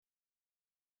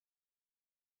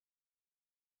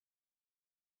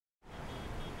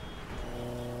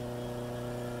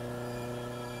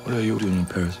What are you doing in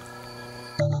Paris?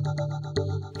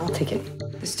 I'll take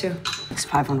it. This too. It's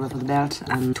 500 for the belt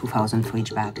and 2,000 for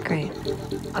each bag. Great.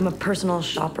 I'm a personal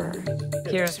shopper.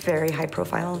 Kira's very high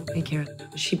profile. Hey, Kira.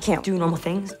 She can't do normal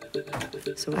things,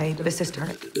 so I assist her.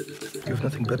 You have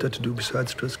nothing better to do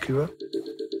besides dress Kira?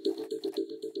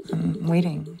 I'm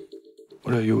waiting.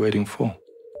 What are you waiting for?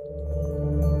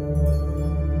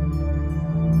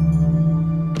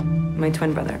 My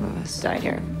twin brother Louis died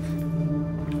here.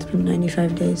 It's been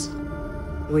 95 days.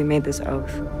 We made this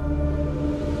oath.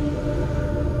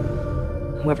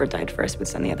 Whoever died first would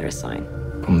send the other a sign.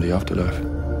 From the afterlife.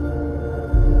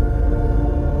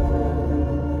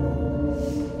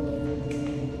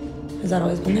 Has that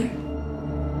always been there?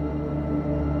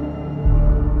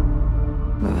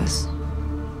 Louis,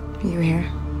 are you here?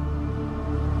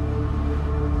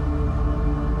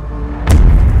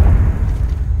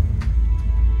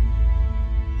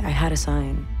 I had a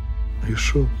sign. Are you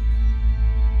sure?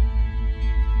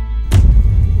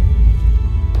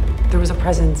 There was a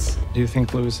presence. Do you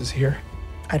think Louis is here?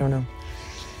 I don't know.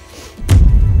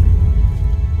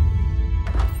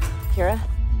 Kira?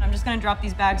 I'm just gonna drop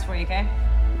these bags for you, okay?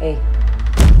 Hey.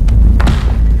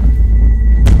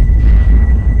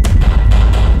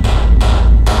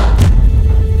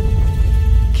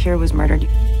 Kira was murdered.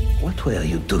 What were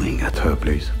you doing at her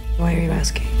place? Why are you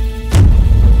asking?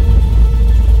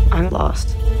 I'm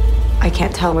lost. I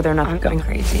can't tell whether or not I'm going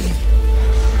crazy.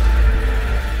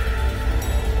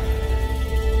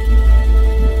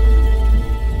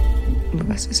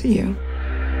 Louis, is it you?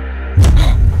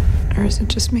 Or is it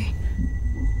just me?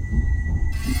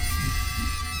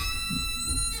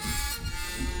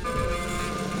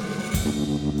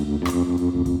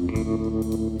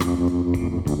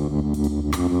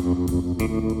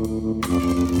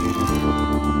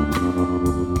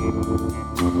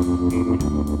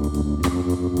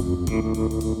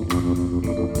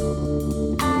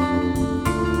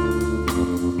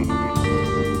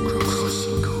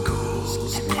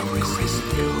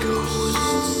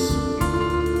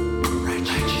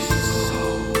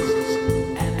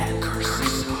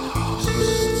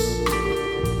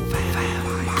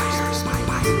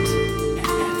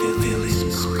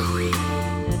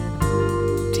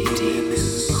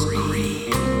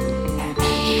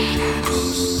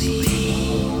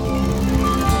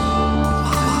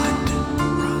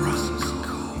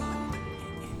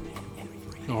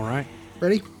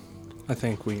 Ready? I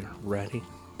think we're ready.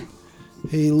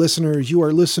 Hey, listeners, you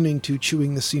are listening to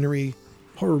Chewing the Scenery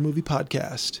Horror Movie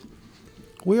Podcast.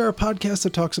 We are a podcast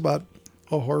that talks about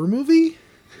a horror movie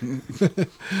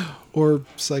or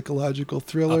psychological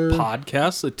thriller. A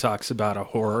podcast that talks about a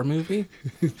horror movie?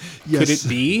 Yes. Could it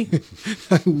be?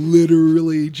 I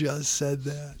literally just said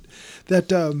that.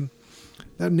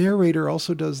 That narrator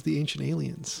also does The Ancient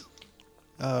Aliens.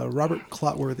 Robert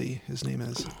Clotworthy, his name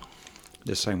is.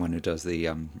 The same one who does the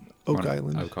Oak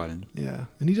Island. Oak Island. Yeah,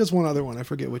 and he does one other one. I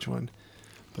forget which one,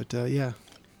 but yeah,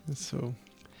 it's so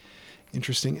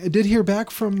interesting. I did hear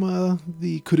back from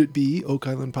the Could It Be Oak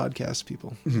Island podcast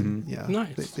people. Mm-hmm. Yeah,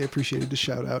 nice. They appreciated the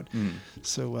shout out.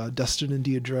 So Dustin and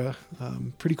Deidre,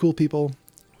 pretty cool people.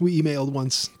 We emailed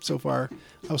once so far.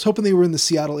 I was hoping they were in the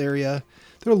Seattle area.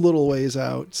 They're a little ways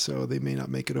out, so they may not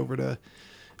make it over to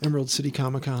Emerald City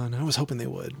Comic Con. I was hoping they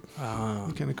would.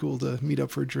 Kind of cool to meet up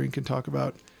for a drink and talk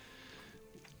about,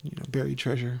 buried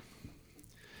treasure.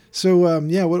 So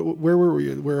yeah, where were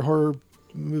we? We're a horror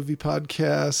movie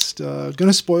podcast.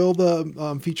 Gonna spoil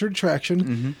the featured attraction.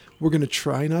 Mm-hmm. We're gonna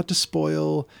try not to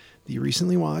spoil the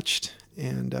recently watched,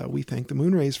 and we thank the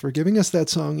Moonrays for giving us that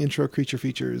song intro creature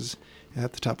features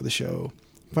at the top of the show.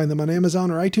 Find them on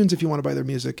Amazon or iTunes if you want to buy their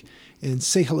music, and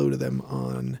say hello to them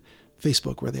on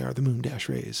Facebook, where they are the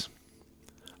Moon-Rays.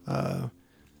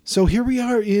 So here we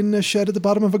are in a shed at the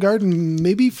bottom of a garden,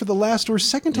 maybe for the last or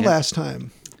second to last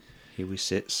time. Here we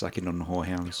sit, sucking on the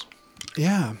whorehounds.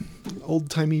 Yeah,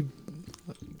 old-timey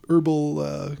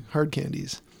herbal hard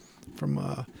candies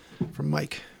from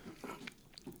Mike.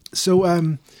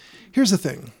 So here's the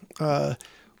thing.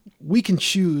 We can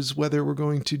choose whether we're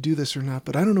going to do this or not,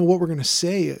 but I don't know what we're going to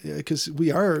say, because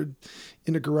we are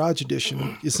in a garage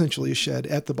edition, essentially a shed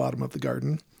at the bottom of the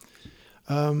garden.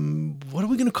 What are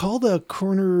we going to call the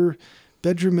corner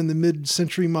bedroom in the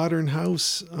mid-century modern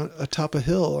house atop a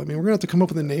hill? I mean, we're going to have to come up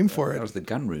with a name for it. That was the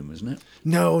gun room, wasn't it?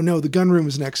 No, the gun room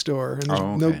is next door, and there's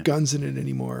okay. no guns in it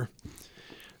anymore.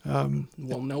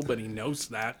 Well, nobody knows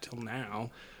that till now.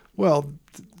 Well,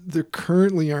 there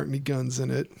currently aren't any guns in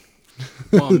it.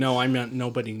 Well, no, I meant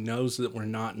nobody knows that we're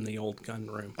not in the old gun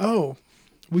room. Oh,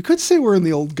 we could say we're in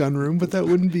the old gun room, but that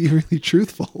wouldn't be really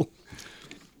truthful.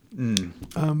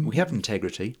 We have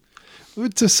integrity.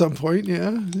 To some point,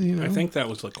 yeah. You know, I think that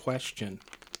was a question.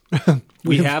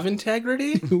 We have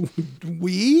integrity?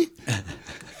 we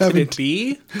Could it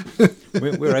be?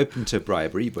 We're open to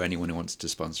bribery by anyone who wants to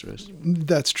sponsor us.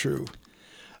 That's true.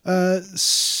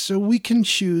 So we can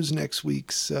choose next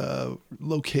week's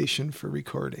location for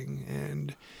recording,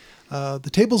 and the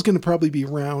table's going to probably be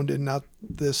round and not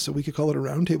this, so we could call it a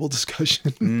round table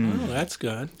discussion Oh, that's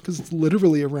good. because it's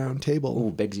literally a round table.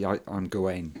 Oh, Begsy, I'm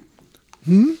Gawain.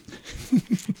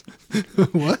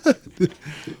 What?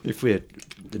 If we're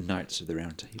the Knights of the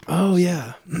Round Table. Oh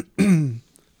yeah.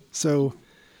 So,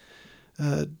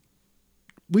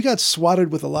 we got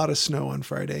swatted with a lot of snow on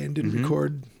Friday and didn't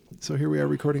record. So here we are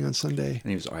recording on Sunday.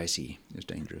 And it was icy. It was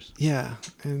dangerous. Yeah,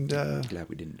 and Glad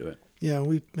we didn't do it. yeah,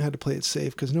 we had to play it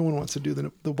safe because no one wants to do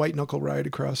the white knuckle ride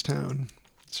across town.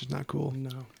 It's just not cool.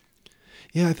 No.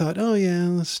 Yeah, I thought, oh yeah,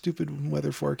 the stupid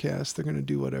weather forecast. They're gonna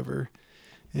do whatever.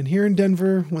 And here in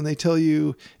Denver, when they tell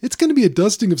you it's going to be a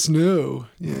dusting of snow,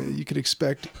 yeah, you could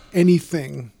expect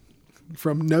anything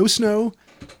from no snow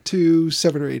to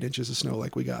 7 or 8 inches of snow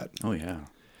like we got. Oh, yeah.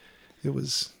 It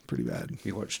was pretty bad.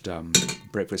 We watched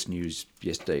Breakfast News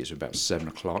yesterday. It was about 7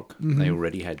 o'clock. They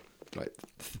already had, like,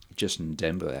 just in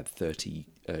Denver, they had 30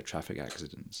 traffic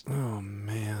accidents. Oh,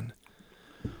 man.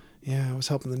 Yeah, I was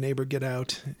helping the neighbor get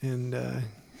out, and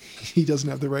he doesn't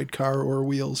have the right car or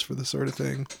wheels for this sort of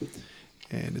thing.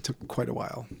 And it took quite a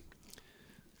while.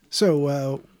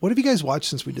 So, what have you guys watched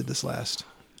since we did this last?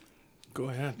 Go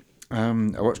ahead. I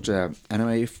watched an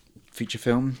anime feature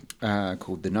film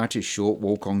called The Night is Short,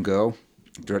 Walk on Girl,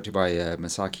 directed by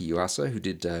Masaki Yuasa, who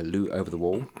did Lu Over the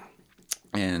Wall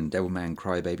and Devilman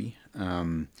Crybaby.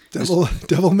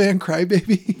 Devilman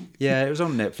Crybaby? Yeah, it was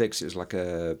on Netflix. It was like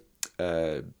I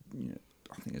think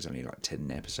there's only like 10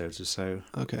 episodes or so.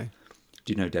 Okay.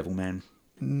 Do you know Devilman?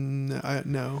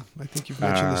 No, I think you've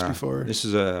mentioned this before. This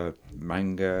is a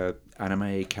manga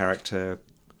anime character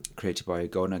created by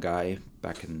Go Nagai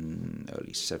back in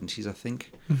early 70s, I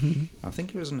think. Mm-hmm. I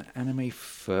think it was an anime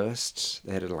first.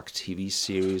 They had like a TV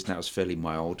series, and that was fairly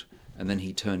mild. And then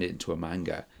he turned it into a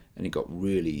manga, and it got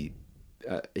really...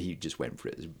 he just went for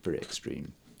it. It was very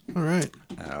extreme. All right.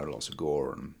 Lots of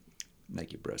gore and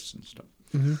naked breasts and stuff.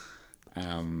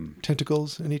 Mm-hmm.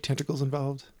 Tentacles? Any tentacles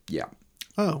involved? Yeah.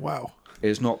 Oh, wow.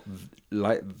 It's not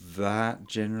like that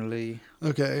generally.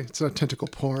 Okay, it's not tentacle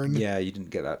porn. Yeah, you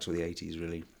didn't get that till the 80s,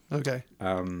 really. Okay.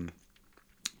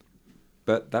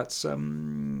 But that's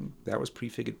that was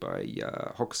prefigured by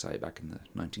Hokusai back in the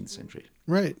 19th century.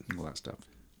 Right. And all that stuff.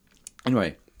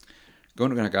 Anyway, Go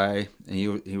Nagai, and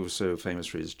he was so famous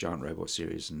for his giant robot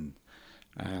series, and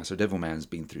so Devilman's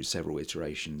been through several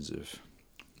iterations of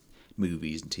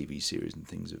movies and TV series and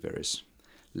things of various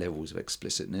levels of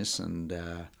explicitness, and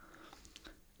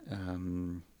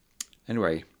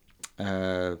anyway,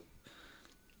 and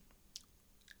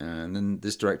then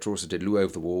this director also did Lu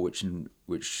Over the Wall, which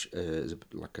is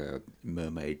like a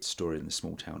mermaid story in the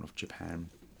small town of Japan.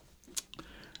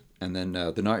 And then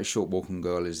The Night is Short, Walk on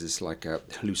Girl is this like a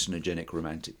hallucinogenic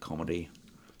romantic comedy.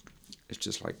 It's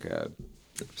just like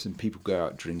some people go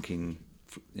out drinking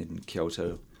in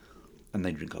Kyoto, and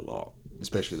they drink a lot.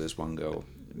 Especially this one girl,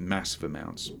 massive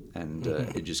amounts, and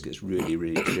it just gets really,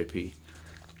 really trippy.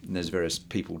 And there's various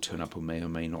people turn up who may or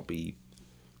may not be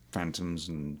phantoms,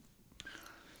 and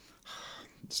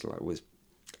it's like with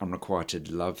unrequited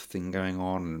love thing going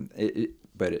on.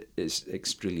 But it's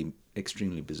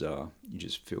extremely bizarre. You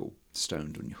just feel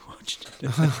stoned when you watch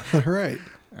it. All right.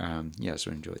 Yeah,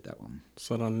 so I enjoyed that one. Is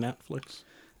that on Netflix?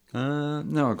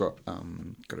 No, I got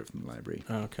it from the library.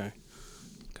 Oh, okay.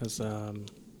 Because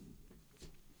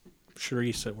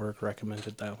Charisse at work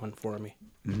recommended that one for me,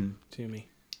 to me.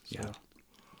 So Yeah.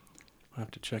 I'll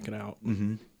have to check it out.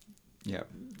 Mm-hmm. Yeah.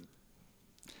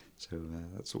 So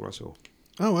that's all I saw.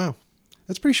 Oh, wow.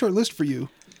 That's a pretty short list for you.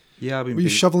 Yeah, I've been Were you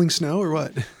shoveling snow or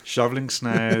what? shoveling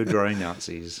snow, drawing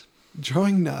Nazis.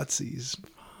 Drawing Nazis.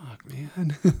 Fuck,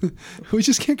 man. We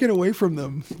just can't get away from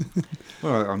them.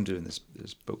 Well, I'm doing this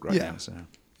book right now, so.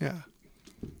 Yeah.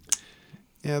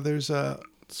 Yeah, there's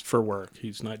It's for work.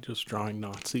 He's not just drawing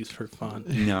Nazis for fun.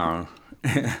 No.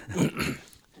 yeah,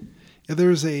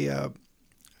 there's a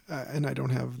and I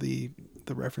don't have the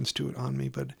reference to it on me,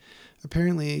 but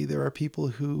apparently there are people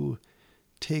who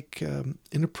take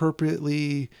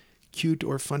inappropriately cute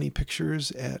or funny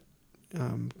pictures at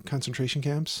concentration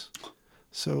camps.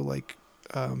 So like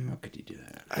How could you do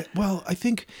that? I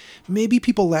think maybe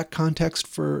people lack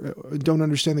context don't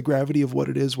understand the gravity of what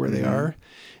it is where they are.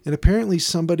 And apparently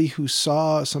somebody who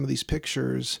saw some of these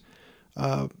pictures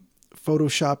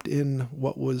photoshopped in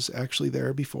what was actually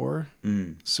there before.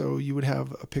 So you would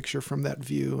have a picture from that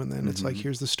view, and then it's like,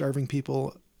 here's the starving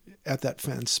people at that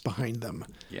fence behind them.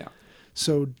 Yeah.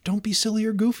 So don't be silly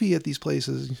or goofy at these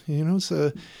places. You know,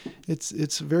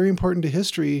 it's very important to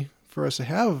history for us to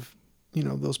have, you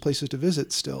know, those places to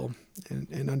visit still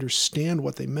and understand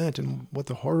what they meant and what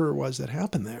the horror was that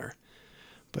happened there.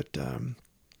 But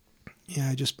yeah,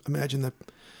 I just imagine that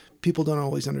people don't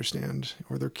always understand,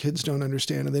 or their kids don't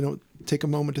understand, and they don't take a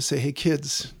moment to say, hey,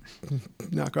 kids,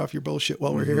 knock off your bullshit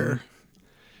while we're here.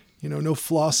 You know, no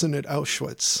flossing at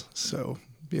Auschwitz. So,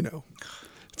 you know,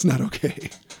 it's not okay.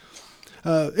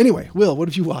 Anyway, Will, what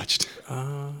have you watched?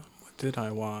 What did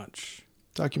I watch?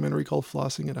 Documentary called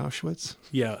Flossing at Auschwitz?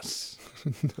 Yes.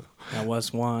 That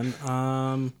was one.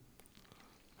 I'm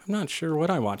not sure what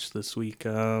I watched this week.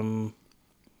 Bunch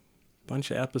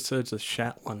of episodes of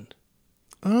Shetland.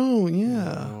 Oh,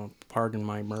 yeah. Pardon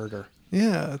My Murder.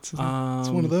 Yeah, it's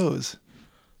one of those.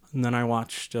 And then I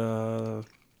watched So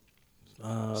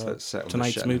that's set on the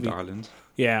tonight's Shetland movie. Island.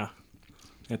 Yeah.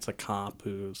 It's a cop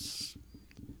who's...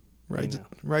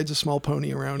 Rides a small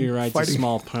pony around. He rides fighting, a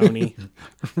small pony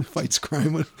fights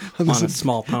crime on on a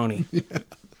small pony. Yeah.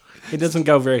 It doesn't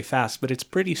go very fast, but it's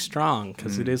pretty strong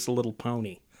because it is a little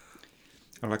pony.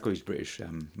 I like all these British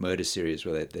murder series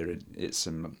where it's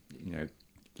some, you know,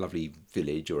 lovely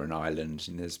village or an island,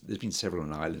 and there's been several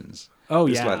on islands. Oh,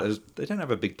 It's yeah. like they don't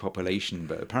have a big population,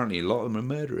 but apparently a lot of them are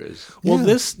murderers. Well,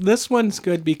 Yeah. this one's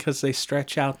good because they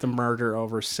stretch out the murder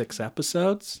over 6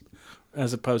 episodes,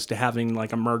 as opposed to having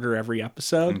like a murder every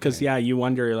episode. Because Okay. yeah, you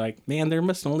wonder like, man, there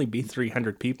must only be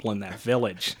 300 people in that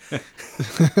village,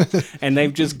 and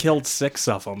they've just killed 6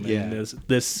 of them Yeah. in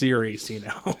this series. You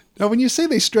know, Now, when you say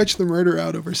they stretch the murder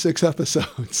out over 6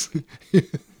 episodes,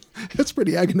 that's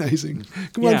pretty agonizing.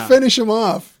 Come on, Yeah. finish him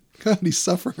off. God, he's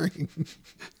suffering.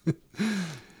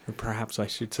 or perhaps I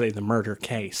should say the murder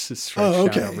case is stretched Oh,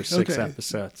 okay. out over 6 okay.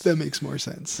 episodes. That makes more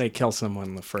sense. They kill someone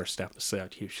in the first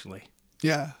episode usually.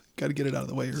 Yeah, got to get it out of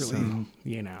the way early. So,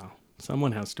 you know,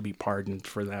 someone has to be pardoned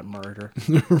for that murder.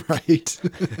 Right.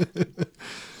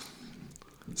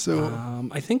 So,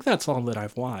 I think that's all that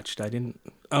I've watched. I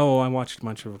watched a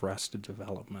bunch of Arrested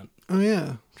Development, oh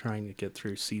yeah. trying to get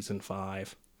through season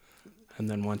 5. And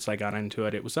then once I got into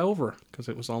it, it was over because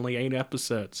it was only 8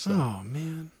 episodes. So Oh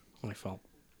man. I felt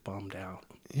bummed out.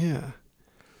 Yeah.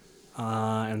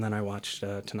 And then I watched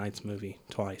tonight's movie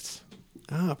twice.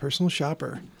 Ah, Personal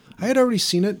Shopper. I had already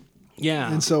seen it,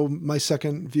 Yeah. and so my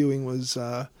second viewing was,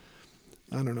 I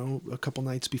don't know, a couple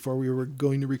nights before we were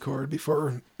going to record,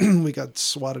 before we got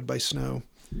swatted by snow.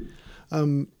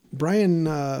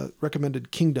 Brian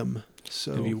recommended Kingdom.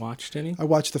 So Have you watched any? I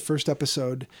watched the first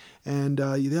episode, and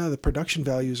yeah, the production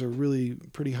values are really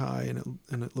pretty high,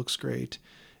 and it looks great.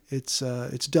 It's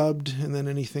dubbed, and then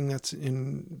anything that's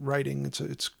in writing,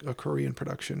 it's a Korean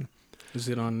production. Is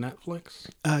it on Netflix?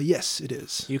 Yes, it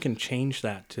is. You can change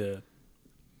that to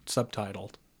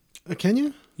subtitled. Can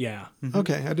you? Yeah.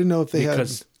 Okay, I didn't know if they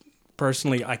Because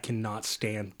personally, I cannot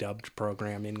stand dubbed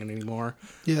programming anymore.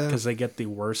 Yeah. Because they get the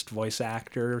worst voice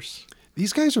actors.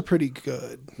 These guys are pretty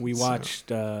good. We so-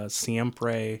 watched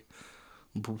Siempre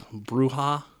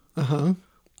Bruja,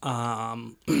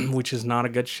 which is not a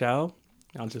good show.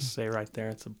 I'll just say right there,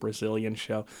 it's a Brazilian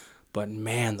show. But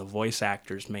man, the voice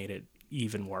actors made it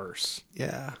even worse.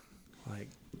 Yeah. Like,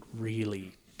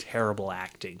 really terrible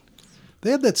acting.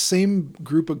 They had that same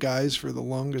group of guys for the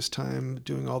longest time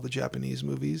doing all the Japanese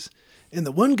movies. And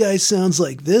the one guy sounds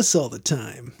like this all the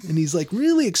time. And he's like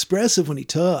really expressive when he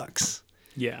talks.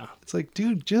 Yeah. It's like,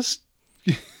 dude, just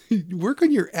work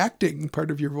on your acting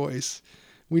part of your voice.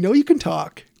 We know you can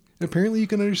talk. Apparently you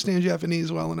can understand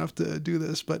Japanese well enough to do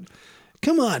this, but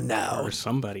come on now. Or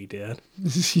somebody did.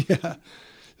 Yeah.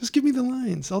 Just give me the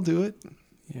lines. I'll do it.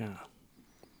 Yeah.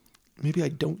 Maybe I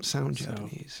don't sound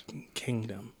Japanese.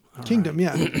 Kingdom. All Kingdom,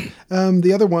 right. yeah.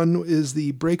 The other one is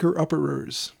the Breaker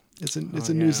Upperers. It's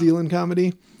a New yeah. Zealand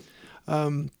comedy.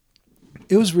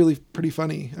 It was really pretty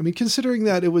funny. I mean, considering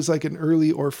that it was like an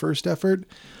early or first effort.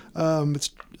 It's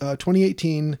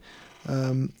 2018,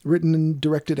 written and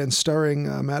directed and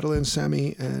starring Madeline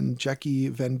Sammy and Jackie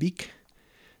Van Beek.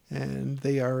 And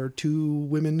they are 2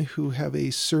 women who have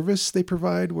a service they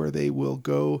provide where they will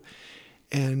go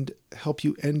and help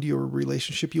you end your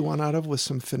relationship you want out of with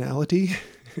some finality.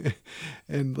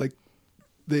 And like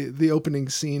the opening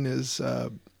scene is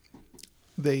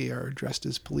they are dressed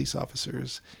as police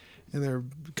officers and they're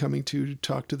coming to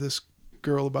talk to this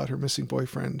girl about her missing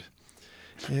boyfriend.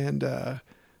 And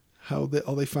how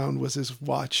all they found was his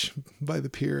watch by the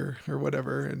pier or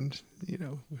whatever. And, you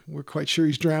know, we're quite sure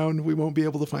he's drowned. We won't be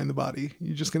able to find the body.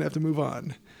 You're just going to have to move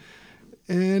on.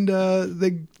 And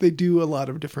they do a lot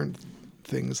of different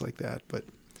things like that. But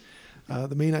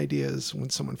the main idea is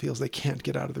when someone feels they can't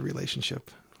get out of the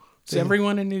relationship, Is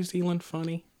everyone in New Zealand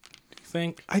funny, do you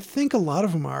think? I think a lot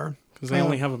of them are. Because they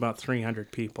only have about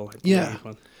 300 people, I believe. Yeah.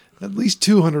 At least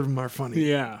 200 of them are funny.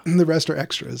 Yeah. And the rest are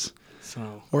extras.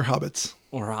 So. Or hobbits.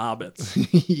 Or hobbits.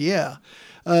 Yeah.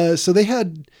 So they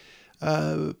had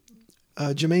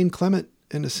Jermaine Clement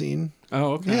in a scene.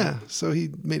 Oh, okay. Yeah. So he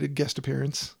made a guest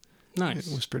appearance. Nice.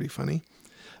 It was pretty funny.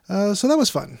 So that was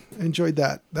fun. I enjoyed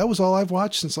that. That was all I've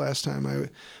watched since last time.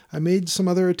 I made some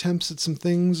other attempts at some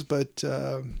things, but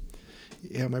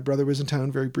yeah, my brother was in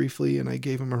town very briefly, and I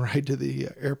gave him a ride to the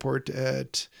airport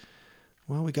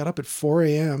we got up at 4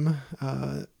 a.m.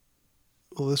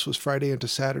 Well, this was Friday into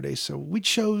Saturday, so we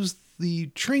chose the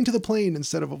train to the plane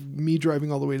instead of me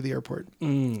driving all the way to the airport.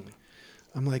 I'm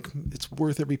like, it's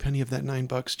worth every penny of that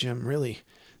 $9, Jim, really.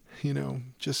 You know,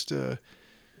 just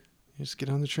get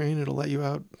on the train. It'll let you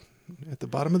out at the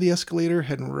bottom of the escalator,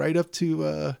 heading right up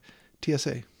to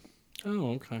TSA.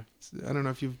 Oh, okay. I don't know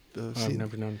if you've I've seen.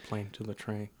 never done plane to the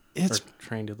train. It's or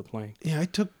train to the plane. Yeah, I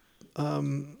took.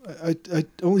 I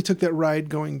only took that ride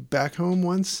going back home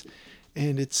once,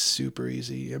 and it's super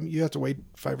easy. I mean, you have to wait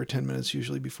 5 or 10 minutes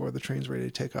usually before the train's ready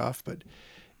to take off, but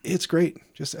it's great.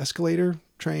 Just escalator,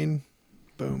 train,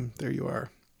 boom, there you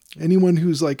are. Anyone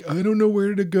who's like, I don't know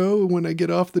where to go when I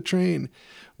get off the train.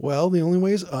 Well, the only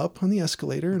way is up on the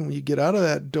escalator, and when you get out of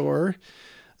that door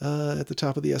at the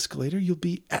top of the escalator, you'll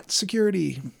be at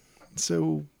security.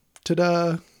 So,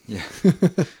 ta-da. Yeah.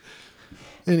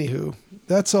 Anywho,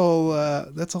 that's all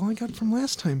I got from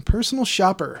last time. Personal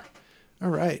shopper. All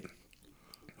right.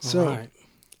 So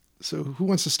who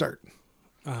wants to start?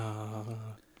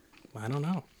 I don't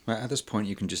know. Well, at this point,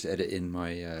 you can just edit in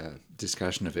my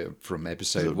discussion of it from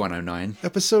episode 109.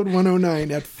 Episode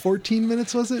 109 at 14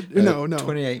 minutes, was it? No.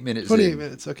 28 minutes 28 in.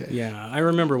 minutes, okay. Yeah, I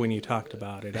remember when you talked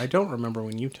about it. I don't remember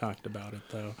when you talked about it,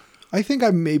 though. I think I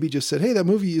maybe just said, hey, that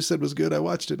movie you said was good. I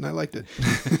watched it and I liked it.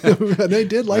 And I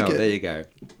did like it. There you go.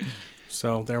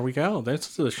 So there we go.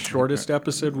 That's the shortest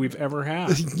episode we've ever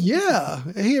had. Yeah.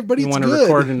 Hey, everybody, You it's want to good.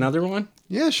 record another one?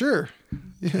 Yeah, sure.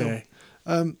 Yeah.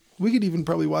 Okay. We could even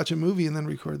probably watch a movie and then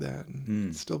record that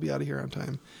and still be out of here on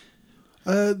time.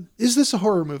 Is this a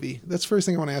horror movie? That's the first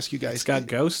thing I want to ask you guys. It's got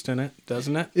ghosts in it,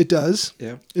 doesn't it? It does.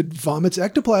 Yeah. It vomits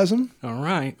ectoplasm. All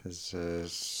right.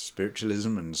 There's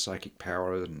spiritualism and psychic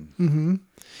power. And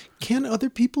Can other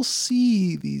people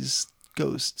see these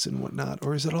ghosts and whatnot,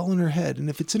 or is it all in her head? And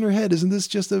if it's in her head, isn't this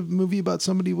just a movie about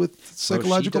somebody with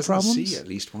psychological she problems? doesn't see at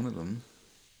least one of them.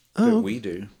 Oh. But we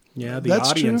do. Yeah, the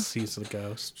That's audience true. sees the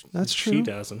ghost. That's She true.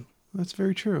 doesn't. That's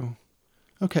very true.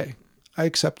 Okay. I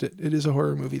accept it. It is a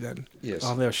horror movie then. Yes.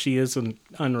 Although she is an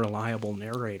unreliable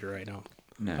narrator,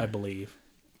 No. I believe.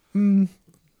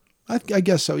 I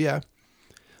guess so, yeah.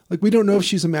 Like, we don't know if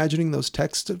she's imagining those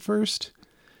texts at first.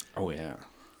 Oh, yeah.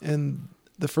 And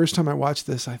the first time I watched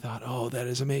this, I thought, oh, that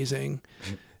is amazing.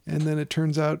 And then it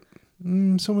turns out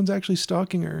someone's actually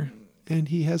stalking her, and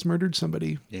he has murdered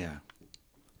somebody. Yeah.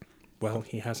 Well,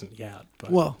 he hasn't yet.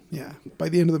 But Well, yeah. By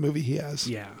the end of the movie, he has.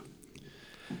 yeah.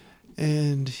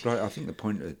 And But I think the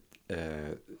point,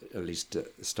 at least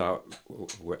start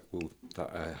with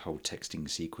that whole texting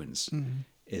sequence,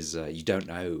 is you don't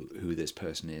know who this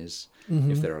person is,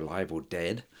 if they're alive or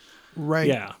dead. right.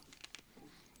 Yeah.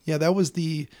 Yeah, that was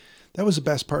the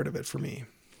best part of it for me.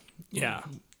 Yeah.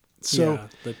 So yeah,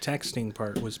 the texting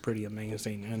part was pretty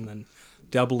amazing, and then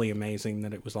doubly amazing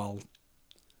that it was all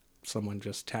someone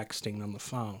just texting on the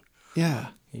phone, yeah.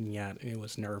 and yet it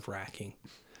was nerve-wracking.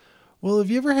 Well,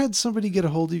 have you ever had somebody get a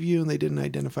hold of you and they didn't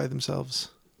identify themselves?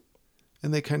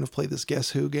 And they kind of play this guess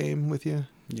who game with you?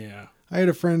 Yeah. I had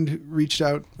a friend who reached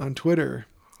out on Twitter,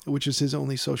 which is his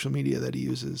only social media that he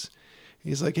uses.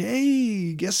 He's like,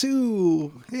 hey, guess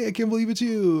who? Hey, I can't believe it's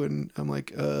you. And I'm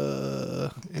like,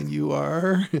 and you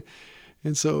are?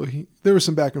 And so there was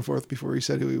some back and forth before he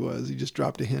said who he was. He just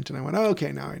dropped a hint and I went, oh,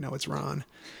 okay, now I know it's Ron.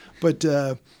 But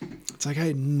it's like I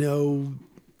had no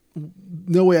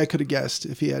way I could have guessed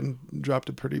if he hadn't dropped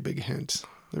a pretty big hint.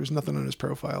 There was nothing on his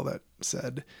profile that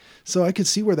said. So I could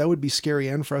see where that would be scary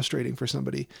and frustrating for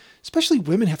somebody. Especially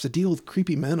women have to deal with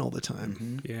creepy men all the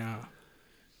time. Yeah.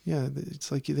 Yeah,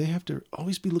 it's like they have to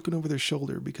always be looking over their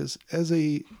shoulder because as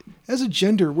a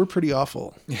gender, we're pretty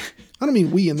awful. I don't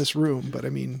mean we in this room, but I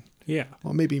mean, Yeah.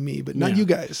 well, maybe me, but not Yeah. you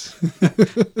guys.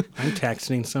 I'm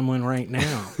texting someone right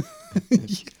now.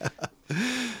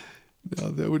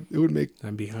 No, it would make.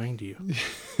 I'm behind you.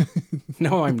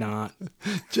 No, I'm not.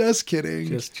 Just kidding.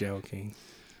 Just joking.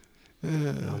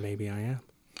 Well, maybe I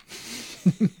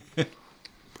am.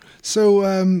 So,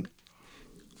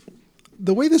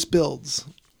 the way this builds,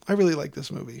 I really like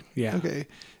this movie. Yeah. Okay.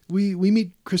 We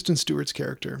meet Kristen Stewart's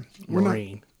character.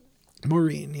 Maureen.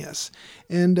 Maureen, yes.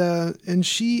 And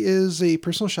she is a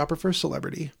personal shopper for a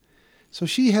celebrity. So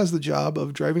she has the job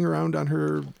of driving around on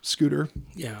her scooter,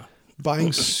 Yeah.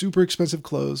 buying super expensive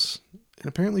clothes. And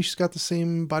apparently she's got the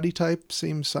same body type,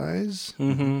 same size.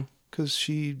 Mm-hmm. Because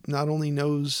she not only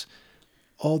knows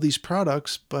all these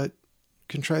products, but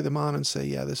can try them on and say,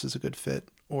 yeah, this is a good fit,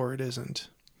 or it isn't.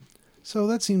 So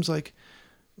that seems like,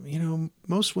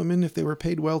 most women, if they were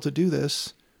paid well to do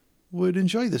this, would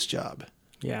enjoy this job,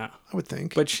 Yeah. I would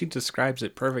think. But she describes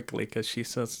it perfectly because she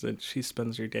says that she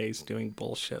spends her days doing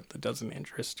bullshit that doesn't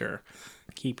interest her,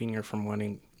 keeping her from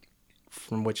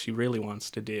what she really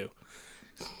wants to do.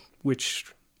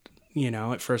 Which,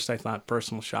 at first I thought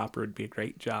personal shopper would be a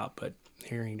great job, but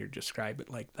hearing her describe it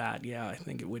like that, yeah, I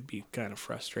think it would be kind of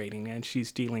frustrating. And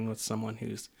she's dealing with someone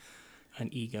who's an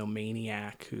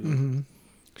egomaniac who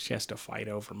she has to fight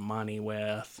over money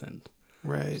with, and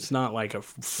Right. it's not like a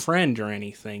friend or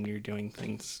anything you're doing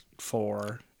things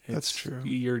for. That's true.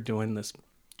 You're doing this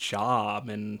job,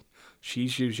 and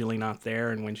she's usually not there,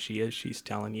 and when she is, she's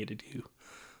telling you to do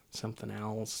something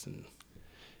else. And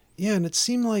Yeah, and it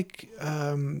seemed like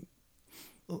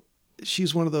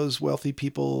she's one of those wealthy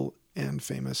people and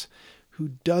famous who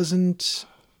doesn't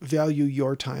value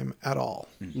your time at all.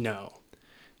 no.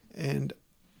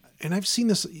 And I've seen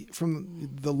this from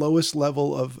the lowest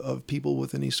level of people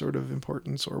with any sort of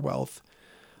importance or wealth.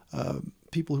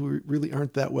 People who really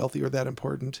aren't that wealthy or that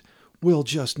important will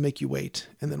just make you wait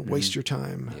and then waste your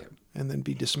time and then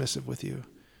be dismissive with you.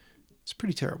 It's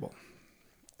pretty terrible.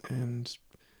 And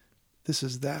this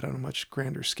is that on a much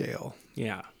grander scale.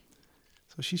 Yeah.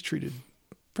 So she's treated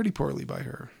pretty poorly by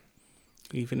her.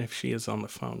 Even if she is on the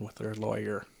phone with her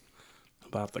lawyer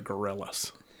about the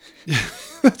gorillas.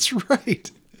 That's right.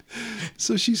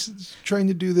 So she's trying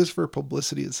to do this for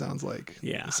publicity, it sounds like.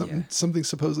 Yeah. Something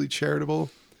supposedly charitable,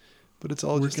 but it's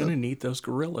all We're just going to need those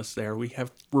gorillas there. We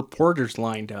have reporters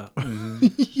lined up.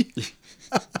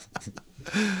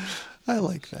 I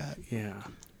like that. Yeah.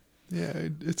 Yeah,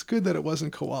 it's good that it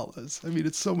wasn't koalas. I mean,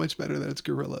 it's so much better that it's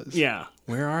gorillas. Yeah.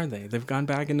 Where are they? They've gone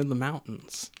back into the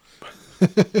mountains.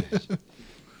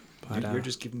 But, You're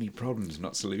just giving me problems,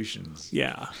 not solutions.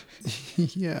 Yeah.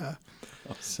 Yeah.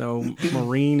 So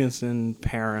Maureen is in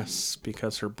Paris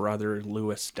because her brother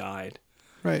Louis died,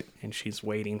 Right. and she's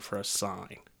waiting for a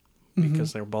sign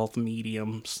because they're both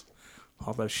mediums,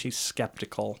 although she's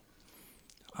skeptical.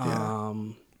 Yeah.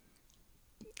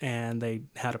 And they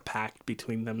had a pact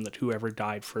between them that whoever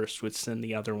died first would send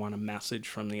the other one a message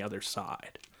from the other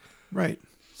side. Right.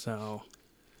 So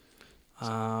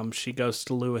she goes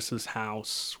to Louis's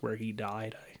house where he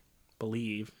died, I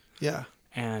believe, Yeah.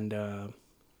 and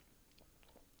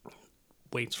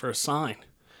waits for a sign.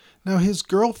 Now his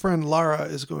girlfriend Lara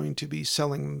is going to be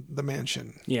selling the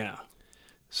mansion. Yeah.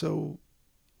 So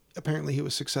apparently he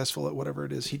was successful at whatever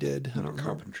it is he did. I don't know.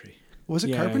 Carpentry. Was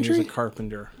it Yeah, carpentry? he was a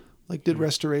carpenter. Like did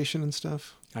restoration and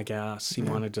stuff? I guess he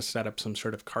wanted to set up some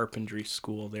sort of carpentry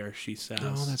school there, she says.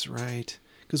 Oh, that's right.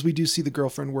 Because we do see the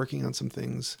girlfriend working on some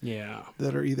things Yeah.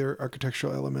 that are either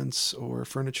architectural elements or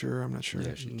furniture. I'm not sure.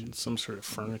 Yeah, she Some sort of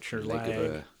furniture leg leg. of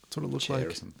a That's what it looked chair like.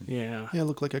 or something. Yeah. Yeah, it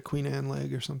looked like a Queen Anne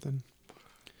leg or something.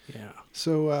 Yeah.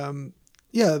 So,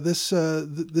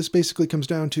 this basically comes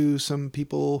down to some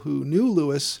people who knew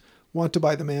Louis want to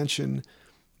buy the mansion,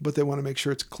 but they want to make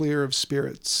sure it's clear of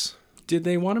spirits. Did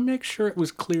they want to make sure it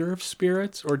was clear of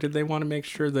spirits, or did they want to make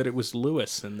sure that it was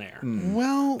Louis in there?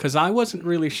 Well, Because I wasn't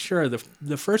really sure.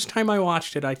 The first time I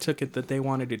watched it, I took it that they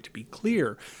wanted it to be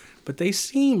clear, but they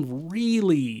seemed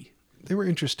really, they were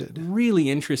interested. really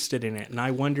interested in it, and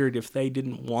I wondered if they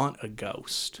didn't want a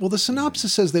ghost. Well, the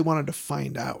synopsis says they wanted to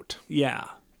find out. Yeah.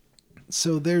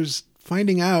 So there's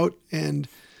finding out and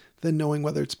then knowing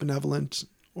whether it's benevolent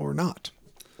or not.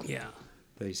 Yeah.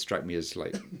 They strike me as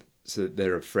like, so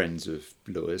they're friends of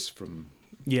Louis from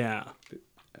Yeah.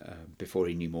 before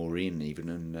he knew Maureen even,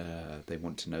 and they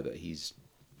want to know that he's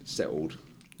settled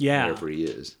Yeah. wherever he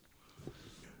is.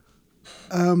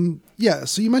 Yeah,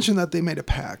 so you mentioned that they made a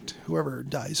pact. Whoever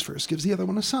dies first gives the other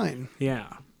one a sign.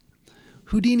 Yeah.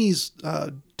 Houdini's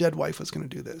dead wife was going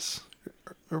to do this.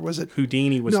 Or was it?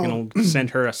 Houdini was No. going to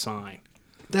send her a sign.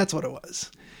 That's what it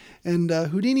was. And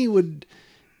Houdini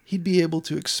he'd be able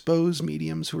to expose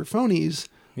mediums who are phonies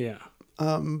Yeah.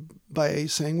 by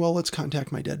saying, well, let's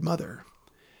contact my dead mother.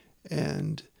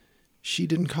 And she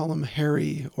didn't call him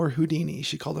Harry or Houdini.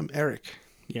 She called him Eric.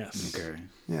 Yes. Okay.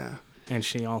 Yeah. And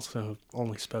she also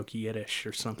only spoke Yiddish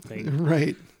or something.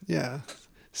 Right. Yeah.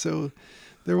 So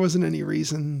there wasn't any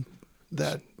reason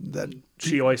that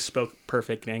She always spoke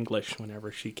perfect English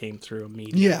whenever she came through a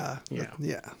meeting. yeah. Yeah.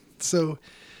 Yeah. So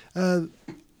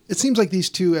it seems like these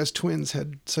two as twins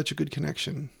had such a good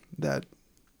connection that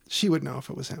she would know if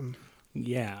it was him.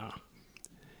 Yeah.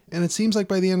 And it seems like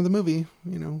by the end of the movie,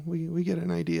 we get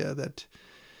an idea that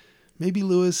maybe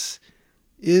Lewis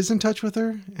is in touch with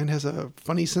her and has a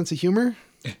funny sense of humor,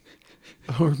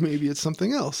 or maybe it's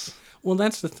something else. Well,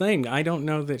 that's the thing. I don't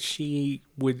know that she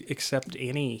would accept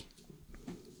any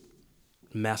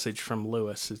message from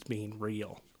Lewis as being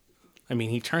real. I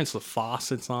mean, he turns the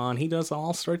faucets on. He does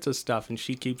all sorts of stuff, and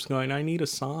she keeps going, I need a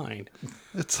sign.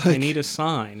 It's like, I need a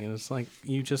sign. And it's like,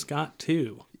 you just got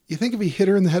two. You think if he hit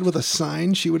her in the head with a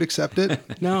sign, she would accept it?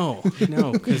 No,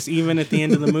 because even at the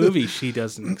end of the movie, she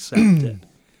doesn't accept it.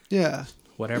 Yeah.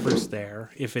 Whatever's there,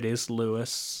 if it is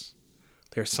Lewis,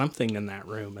 there's something in that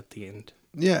room at the end.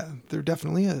 Yeah, there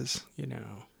definitely is.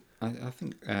 I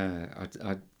think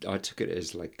I took it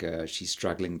as like she's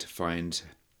struggling to find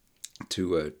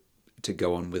to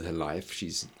go on with her life.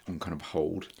 She's on kind of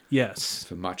hold. Yes.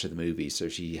 For much of the movie, so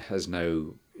she has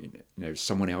no,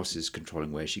 someone else is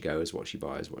controlling where she goes, what she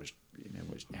buys,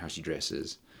 how she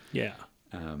dresses. Yeah.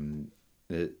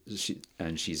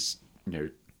 She's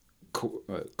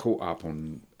caught up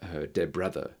on her dead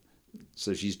brother,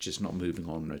 so she's just not moving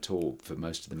on at all for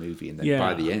most of the movie, and then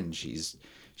by the end she's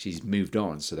moved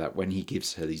on, so that when he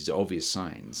gives her these obvious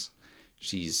signs,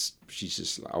 she's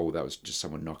just like, oh, that was just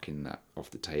someone knocking that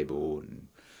off the table, and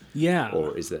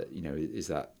or is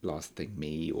that last thing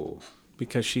me, or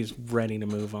because she's ready to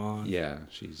move on. Yeah,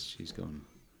 she's gone.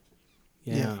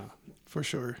 Yeah, for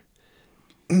sure.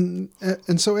 And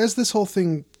so as this whole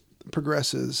thing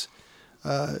progresses,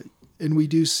 and we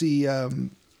do see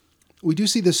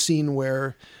this scene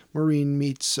where Maureen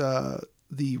meets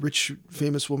the rich,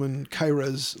 famous woman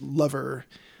Kyra's lover,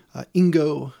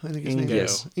 Ingo. I think his name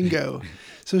is Ingo.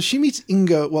 So she meets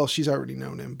Ingo. Well, she's already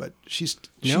known him, but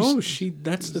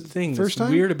that's the thing. First that's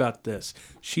time? Weird about this.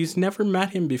 She's never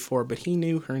met him before, but he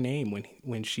knew her name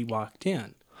when she walked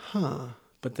in. Huh.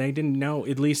 But they didn't know.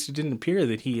 At least it didn't appear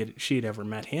that she had ever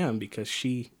met him, because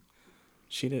she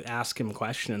did ask him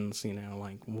questions,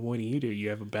 like, what do? You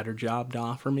have a better job to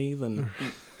offer me than...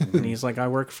 And he's like, I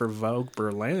work for Vogue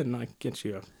Berlin. I get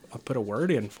you, I'll put a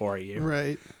word in for you.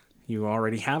 Right. You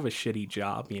already have a shitty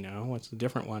job, What's a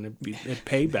different one? It'd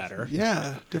pay better.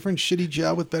 Yeah, different shitty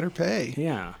job with better pay.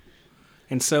 Yeah.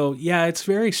 And so, it's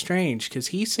very strange, because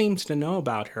he seems to know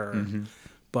about her,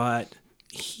 but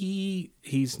he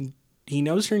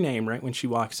knows her name right when she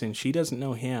walks in. She doesn't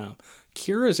know him.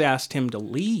 Kira's asked him to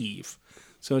leave.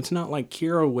 So it's not like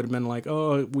Kira would have been like,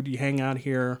 oh, would you hang out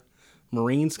here?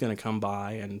 Maureen's going to come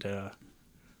by and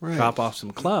drop off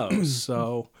some clothes.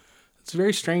 So it's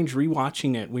very strange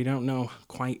rewatching it. We don't know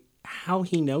quite how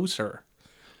he knows her.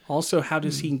 Also, how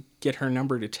does he get her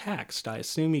number to text? I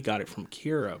assume he got it from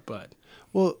Kira, but...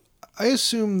 Well, I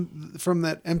assume from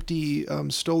that empty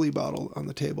Stoli bottle on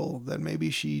the table that maybe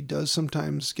she does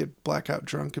sometimes get blackout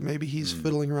drunk, and maybe he's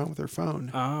fiddling around with her phone.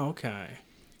 Oh, okay.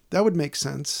 That would make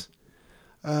sense.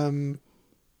 Nothing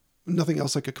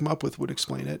else I could come up with would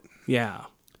explain it. Yeah.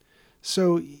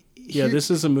 So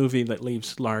this is a movie that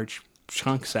leaves large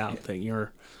chunks out that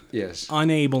you're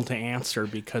unable to answer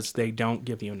because they don't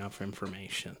give you enough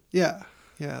information. Yeah.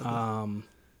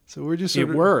 So we're just it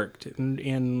worked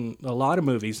in a lot of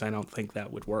movies. I don't think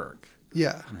that would work.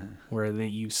 Yeah. Where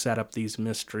you set up these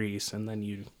mysteries and then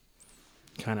you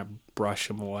kind of brush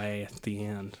them away at the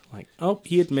end. Like, oh,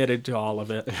 he admitted to all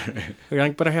of it. You're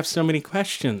like, but I have so many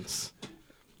questions.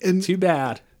 And too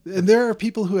bad. And there are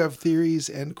people who have theories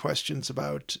and questions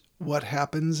about what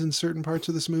happens in certain parts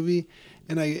of this movie.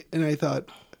 And I thought,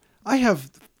 I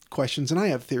have questions and I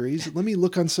have theories. Let me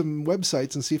look on some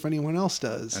websites and see if anyone else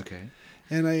does. Okay.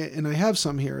 And I have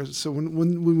some here. So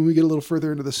when we get a little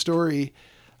further into the story,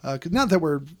 not that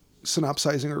we're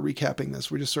synopsizing or recapping this,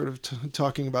 we're just sort of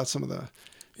talking about some of the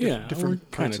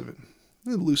different parts of it.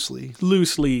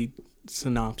 Loosely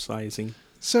synopsizing.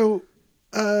 So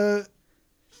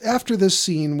after this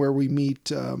scene where we meet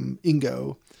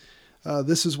Ingo,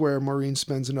 this is where Maureen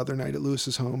spends another night at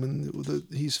Lewis's home, and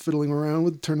he's fiddling around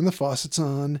with turning the faucets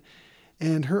on,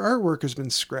 and her artwork has been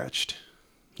scratched.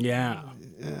 Yeah.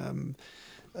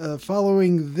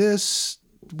 Following this,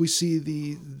 we see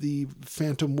the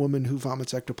phantom woman who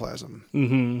vomits ectoplasm.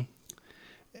 Mm-hmm.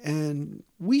 And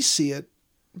we see it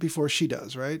before she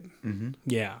does, right? Mm-hmm.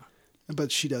 Yeah.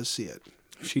 But she does see it.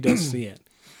 She does see it.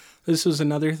 This is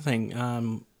another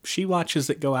thing. She watches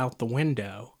it go out the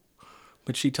window,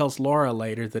 but she tells Laura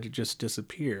later that it just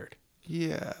disappeared.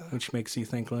 Yeah. Which makes you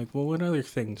think, like, well, what other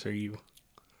things are you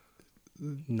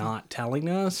not telling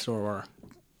us, or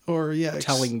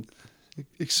telling...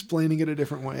 explaining it a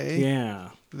different way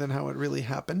than how it really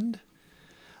happened.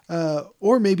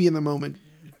 Or maybe in the moment,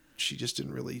 she just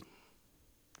didn't really,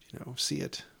 see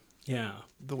it. Yeah.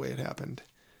 the way it happened.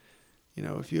 You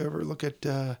know, if you ever look at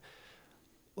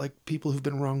like people who've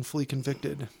been wrongfully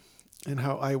convicted and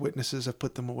how eyewitnesses have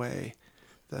put them away,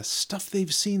 the stuff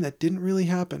they've seen that didn't really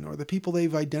happen, or the people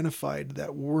they've identified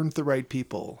that weren't the right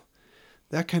people,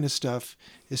 that kind of stuff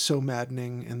is so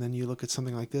maddening. And then you look at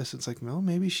something like this, it's like, well,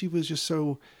 maybe she was just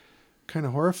so kind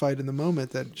of horrified in the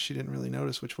moment that she didn't really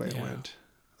notice which way it went.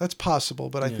 That's possible,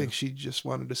 but I think she just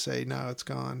wanted to say, no, it's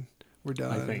gone. We're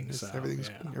done. I think so.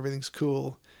 Everything's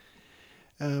cool.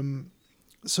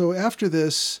 So after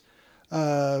this,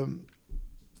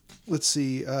 let's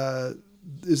see,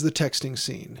 is the texting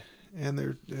scene, and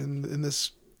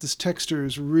this texter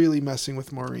is really messing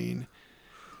with Maureen,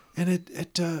 and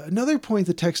at another point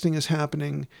the texting is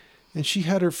happening, and she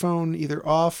had her phone either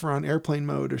off or on airplane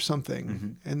mode or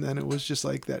something, and then it was just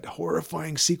like that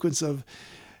horrifying sequence of.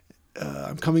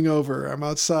 I'm coming over. I'm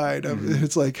outside.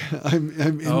 It's like I'm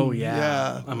in,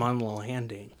 I'm on the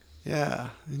landing. Yeah,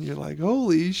 and you're like,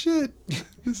 holy shit,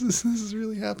 this is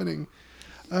really happening.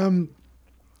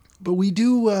 But we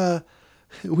do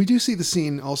see the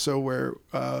scene also where,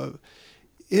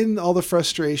 in all the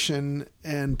frustration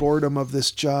and boredom of this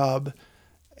job,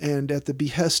 and at the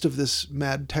behest of this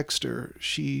mad texter,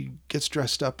 she gets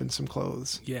dressed up in some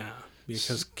clothes. Yeah,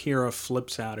 because Kira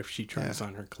flips out if she tries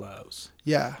on her clothes.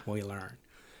 Yeah, we learn,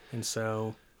 and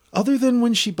so other than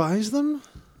when she buys them.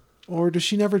 Or does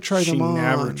she never try them on? She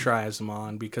never tries them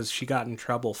on because she got in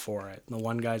trouble for it. And the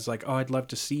one guy's like, oh, I'd love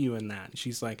to see you in that. And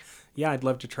she's like, yeah, I'd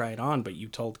love to try it on, but you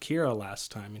told Kira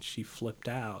last time. And she flipped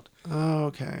out. Oh,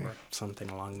 okay. Or something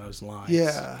along those lines.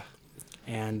 Yeah.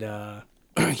 And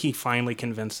he finally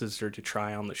convinces her to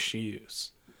try on the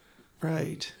shoes.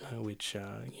 Right. Which,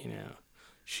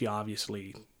 she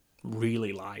obviously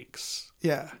really likes.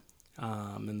 Yeah.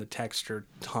 And the texter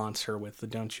taunts her with the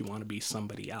don't you want to be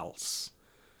somebody else?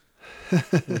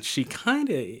 She kind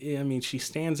of, she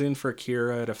stands in for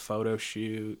Kira at a photo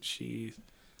shoot. She,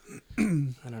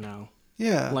 I don't know.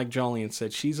 Yeah. Like Jolien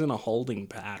said, she's in a holding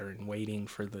pattern waiting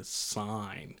for the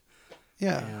sign.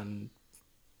 Yeah. And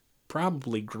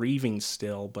probably grieving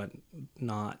still, but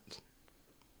not.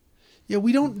 Yeah,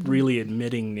 we don't really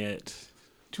admitting it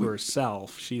to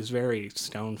herself. She's very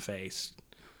stone-faced.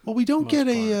 Well, we don't get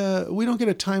a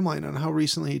timeline on how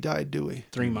recently he died, do we?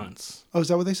 3 months. Oh, is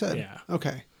that what they said? Yeah.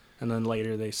 Okay. And then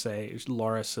later they say,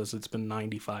 Laura says it's been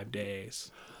 95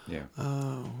 days. Yeah.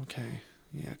 Oh, okay.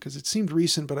 Yeah, because it seemed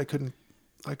recent, but I couldn't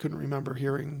remember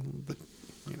hearing the,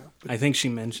 I think she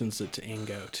mentions it to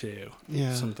Ingo too.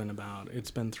 Yeah. Something about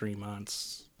it's been 3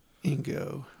 months.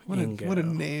 Ingo. What a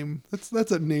name.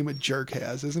 That's a name a jerk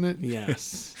has, isn't it?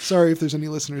 Yes. Sorry if there's any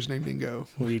listeners named Ingo.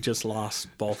 We just lost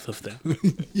both of them.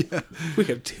 Yeah. We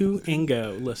have 2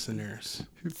 Ingo listeners.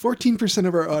 14%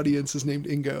 of our audience is named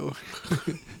Ingo.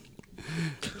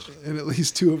 And at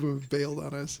least 2 of them have bailed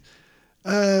on us.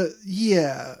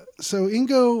 Yeah. So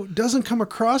Ingo doesn't come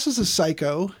across as a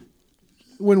psycho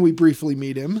when we briefly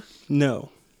meet him.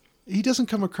 No. He doesn't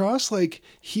come across like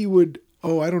he would,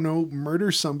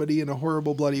 murder somebody in a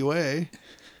horrible, bloody way.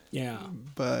 Yeah.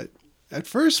 But at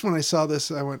first when I saw this,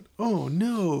 I went, oh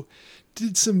no,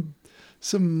 did some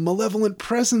malevolent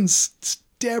presence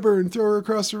stab her and throw her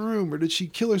across the room? Or did she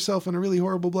kill herself in a really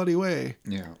horrible, bloody way?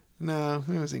 Yeah. No,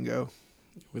 it was Ingo.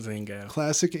 It was Ingo.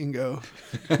 Classic Ingo.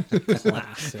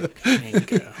 Classic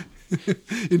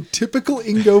Ingo. In typical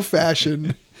Ingo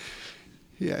fashion.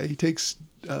 Yeah, he takes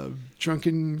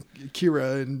drunken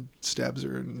Kira and stabs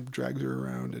her and drags her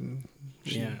around. And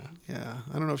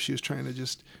I don't know if she was trying to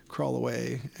just crawl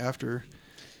away after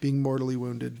being mortally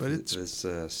wounded, but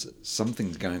there's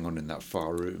something's going on in that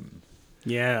far room.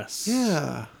 Yes.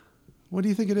 Yeah. What do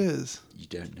you think it is? You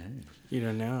don't know. You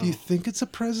don't know. Do you think it's a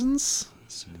presence?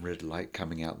 Some red light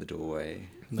coming out the doorway.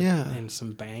 And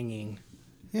some banging.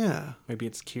 Yeah. Maybe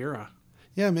it's Kira.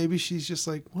 Yeah, maybe she's just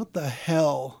like, what the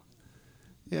hell?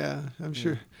 Yeah, I'm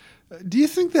sure. Do you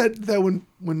think that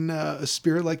when a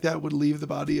spirit like that would leave the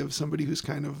body of somebody who's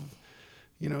kind of,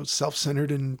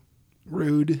 self-centered and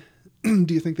rude,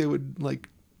 do you think they would, like,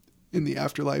 in the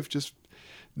afterlife just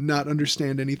not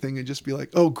understand anything and just be like,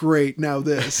 oh, great, now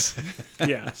this?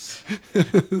 Yes.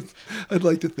 I'd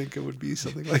like to think it would be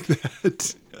something like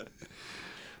that.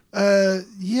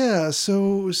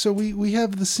 So we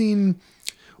have the scene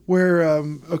where,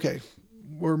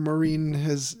 where Maureen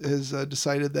has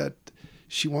decided that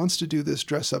she wants to do this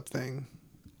dress-up thing,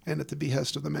 and at the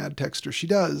behest of the mad texter, she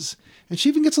does. And she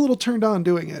even gets a little turned on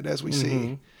doing it, as we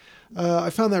see. I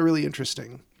found that really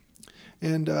interesting.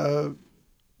 And,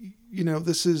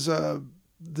 this is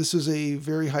a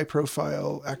very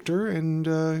high-profile actor,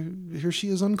 and here she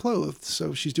is unclothed.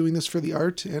 So she's doing this for the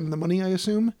art and the money, I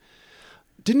assume.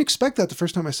 didn't expect that the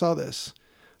first time I saw this.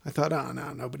 I thought, oh,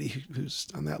 no, nobody who's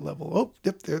on that level. Oh,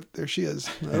 yep, there she is.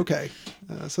 Okay.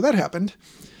 So that happened.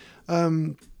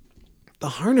 The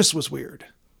harness was weird.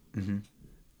 Mm-hmm.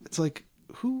 It's like,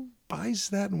 who buys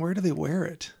that and where do they wear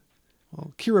it?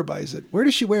 Well, Kira buys it. Where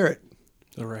does she wear it?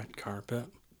 The red carpet.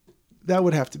 That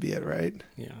would have to be it, right?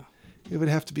 Yeah. It would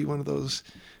have to be one of those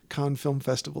Cannes Film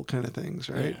Festival kind of things,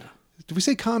 right? Yeah. Do we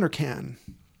say Cannes or Cannes?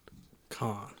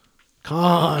 Con.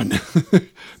 Cannes.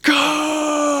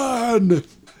 Cannes.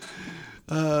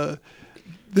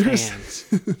 There's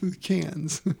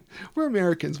cans. We're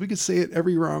Americans. We could say it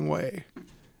every wrong way.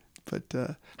 But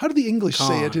how do the English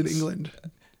say it in Cons. England?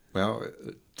 Well,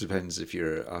 it depends if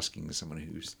you're asking someone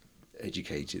who's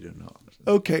educated or not.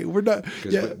 Okay, we're not.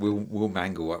 Because Yeah. we'll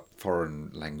mangle up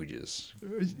foreign languages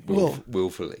Well,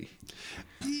 willfully.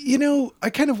 you know, I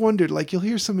kind of wondered. Like, you'll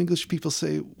hear some English people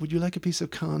say, "Would you like a piece of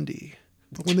candy?"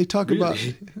 But when they talk about,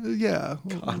 yeah,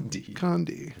 Candy.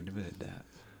 candy. I've never heard that.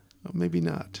 Oh, maybe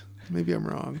not. Maybe I'm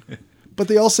wrong. But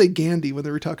they all say Gandhi when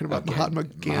they were talking about Okay. Mahatma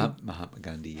Gandhi. Mahatma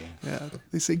Gandhi, yeah. Yeah,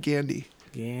 they say Gandhi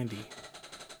Gandhi.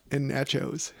 and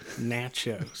nachos.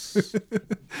 Nachos.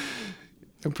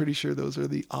 I'm pretty sure those are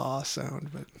the ah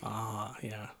sound, but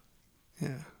Yeah.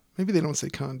 yeah, maybe they don't say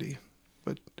Condi,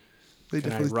 but they Can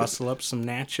I definitely. rustle up some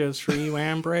nachos for you,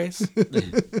 Ambrose?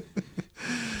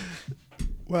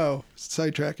 Wow,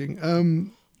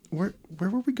 sidetracking. Where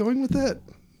were we going with that?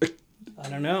 I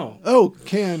don't know. Oh,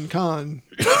 Con.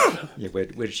 Yeah, where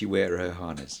did she wear her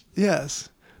harness Yes.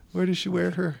 Where does she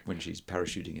wear her? when she's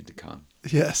parachuting into Cannes?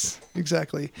 Yes,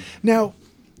 exactly. Now,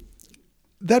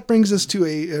 that brings us to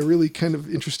a really kind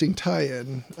of interesting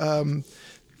tie-in.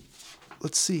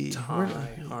 Let's see.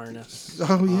 Tie harness.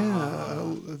 Oh,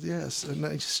 yeah. Yes, a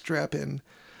nice strap in.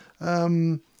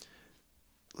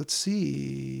 Let's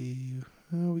see.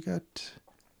 We got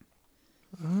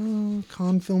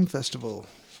Cannes Film Festival.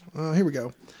 Here we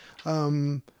go.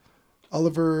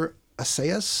 Oliver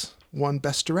Assayas won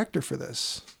Best Director for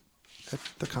this at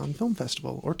the Cannes Film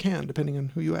Festival, or Cannes, depending on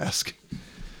who you ask.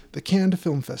 The Cannes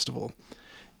Film Festival.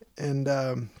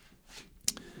 And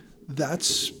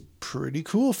that's pretty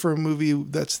cool for a movie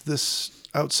that's this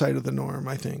outside of the norm,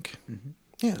 I think. Mm-hmm.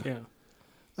 Yeah. Yeah.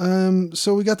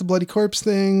 So we got the bloody corpse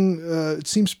thing. It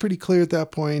seems pretty clear at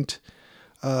that point.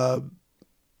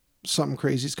 Something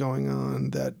crazy's going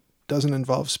on that doesn't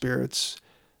involve spirits.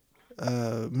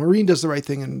 Maureen does the right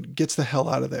thing and gets the hell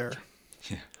out of there.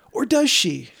 Yeah. Or does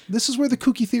she? This is where the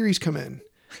kooky theories come in.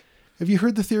 Have you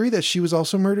heard the theory that she was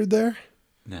also murdered there?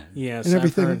 No. Yes, And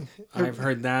everything- I've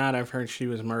heard that. I've heard she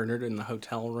was murdered in the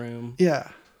hotel room Yeah.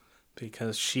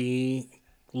 because she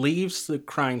leaves the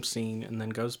crime scene and then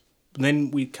goes.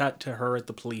 Then we cut to her at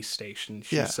the police station.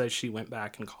 She Yeah. says she went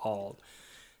back and called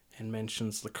and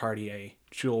mentions the Cartier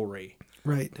jewelry,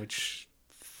 Right. which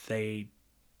they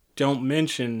don't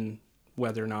mention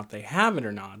whether or not they have it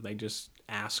or not. They just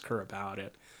ask her about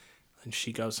it. And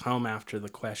she goes home after the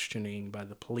questioning by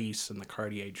the police, and the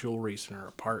Cartier jewelry's in her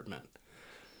apartment.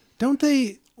 Don't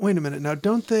they? Wait a minute. Now,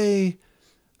 don't they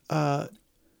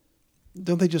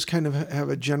just kind of have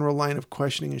a general line of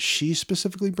questioning, and she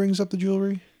specifically brings up the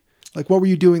jewelry? Like, what were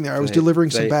you doing there? I was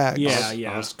delivering some bags.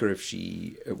 Yeah. Ask her if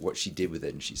what she did with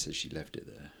it, and she says she left it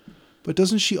there. But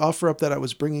doesn't she offer up that I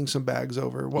was bringing some bags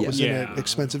over? What was in Yeah. it?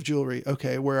 Expensive jewelry.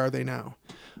 Okay, where are they now?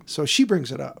 So she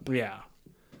brings it up. Yeah.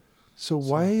 So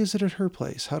why is it at her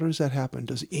place? How does that happen?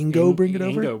 Does Ingo bring it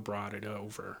over? Ingo brought it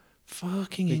over.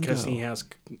 Fucking Ingo. Because he has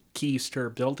keys to her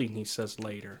building, he says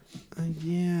later.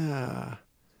 Yeah.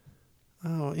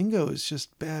 Oh, Ingo is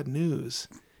just bad news.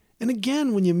 And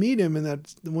again, when you meet him in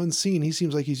that one scene, he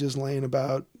seems like he's just laying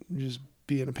about, just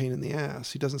being a pain in the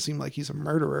ass. He doesn't seem like he's a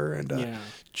murderer and a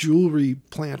jewelry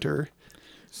planter.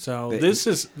 So this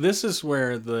is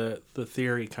where the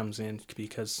theory comes in,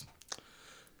 because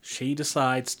she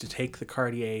decides to take the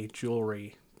Cartier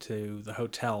jewelry to the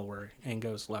hotel where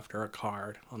Ingo's left her a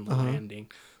card on the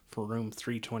landing for room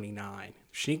 329.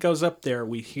 She goes up there.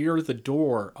 We hear the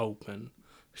door open.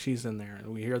 She's in there.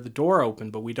 We hear the door open,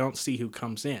 but we don't see who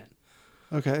comes in.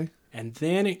 Okay. And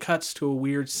then it cuts to a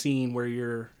weird scene where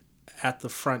you're at the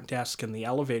front desk and the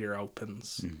elevator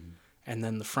opens. Mm-hmm. And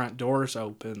then the front doors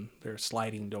open. They're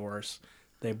sliding doors.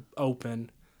 They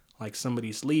open like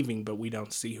somebody's leaving, but we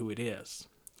don't see who it is.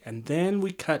 And then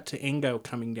we cut to Ingo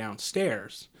coming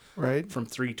downstairs from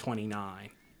 329.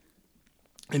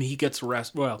 And he gets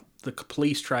arrested. Well, the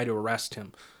police try to arrest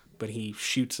him, but he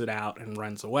shoots it out and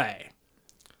runs away.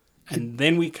 And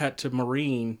then we cut to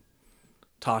Maureen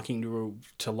talking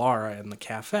to Laura in the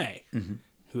cafe,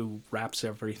 who wraps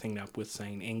everything up with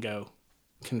saying Ingo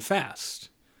confessed.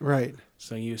 Right.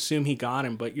 So you assume he got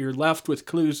him, but you're left with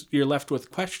clues. You're left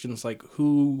with questions like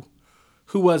who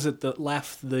was it that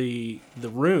left the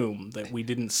room that we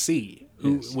didn't see?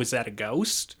 Who was that? A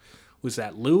ghost? Was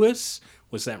that Lewis?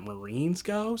 Was that Marine's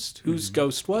ghost? Whose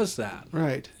ghost was that?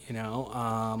 Right. You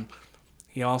know.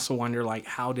 You also wonder, like,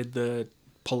 how did the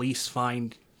police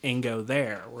find Ingo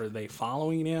there? Were they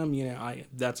following him? You know,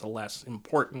 that's a less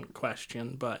important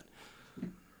question, but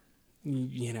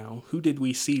you know, who did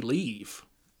we see leave?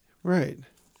 Right.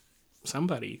 Some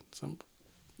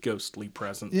ghostly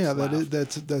presence. Yeah, left.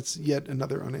 that's yet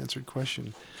another unanswered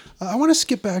question. I want to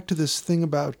skip back to this thing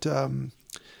about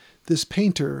this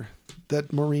painter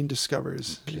that Maureen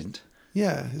discovers. Clint.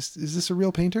 Yeah, is this a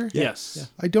real painter? Yes. Yeah.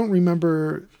 I don't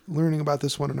remember learning about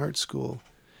this one in art school.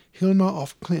 Hilma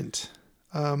af Klint,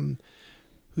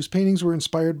 whose paintings were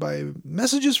inspired by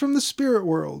messages from the spirit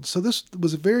world. So this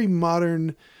was a very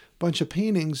modern bunch of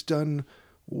paintings done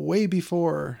way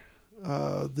before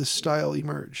this style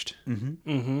emerged.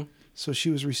 So she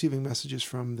was receiving messages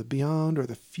from the beyond or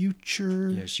the future.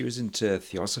 Yeah, she was into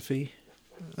theosophy.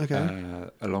 Okay.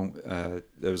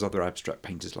 There was other abstract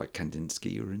painters like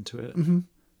Kandinsky who were into it.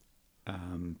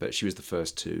 But she was the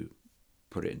first to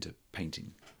put it into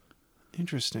painting.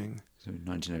 Interesting. So in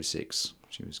 1906,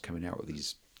 she was coming out with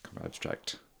these kind of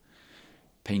abstract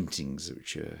paintings,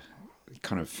 which are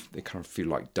kind of feel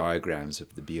like diagrams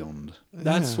of the beyond.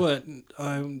 That's what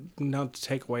not to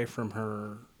take away from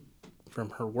her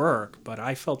work, but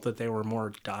I felt that they were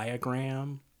more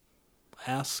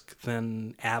diagram-esque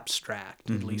than abstract,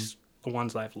 at least the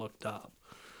ones I've looked up.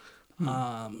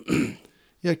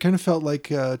 Yeah, it kind of felt like,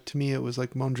 to me, it was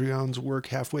like Mondrian's work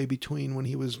halfway between when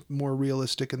he was more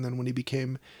realistic and then when he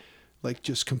became like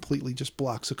just completely just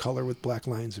blocks of color with black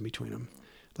lines in between them.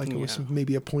 Like it was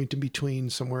maybe a point in between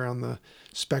somewhere on the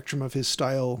spectrum of his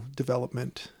style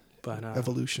development, but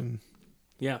evolution.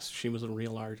 Yes, she was a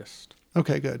real artist.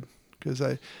 Okay, good. Because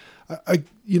I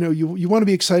you know, you want to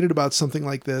be excited about something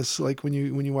like this, like when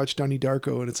you watch Donnie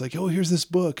Darko and it's like, oh, here's this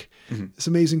book, this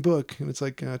amazing book, and it's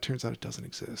like, it turns out it doesn't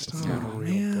exist. It's not a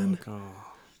real book.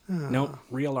 Nope,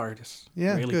 real artist.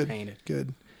 Yeah, really good, painted.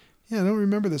 good. Yeah, I don't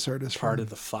remember this artist. Part of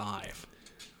the Five.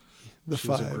 The She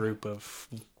Five. was a group of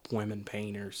women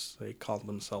painters. They called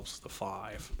themselves the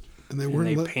Five. And they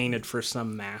painted for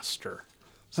some master,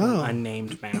 some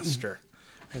unnamed master.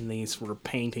 And these were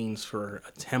paintings for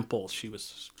a temple.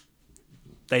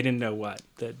 They didn't know what.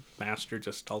 The master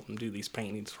just told them to do these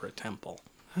paintings for a temple.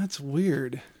 That's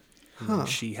weird. And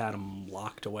she had them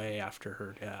locked away after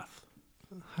her death.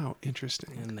 How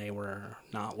interesting. And they were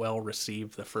not well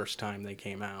received the first time they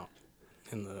came out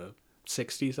in the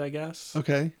 60s, I guess.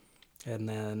 Okay. And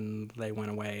then they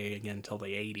went away again until the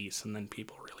 80s, and then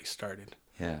people really started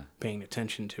paying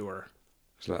attention to her.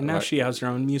 And now she has her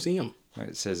own museum. Like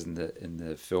it says in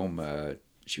the film,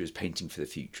 she was painting for the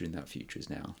future, and that future is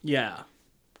now. Yeah.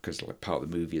 Because like part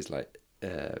of the movie is like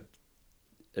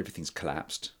everything's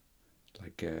collapsed.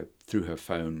 Like through her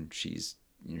phone, she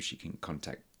can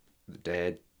contact the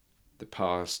dead, the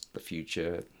past, the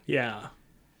future. Yeah.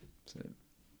 So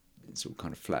it's all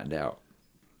kind of flattened out.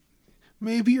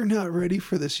 Maybe you're not ready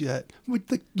for this yet.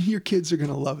 Your kids are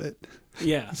going to love it.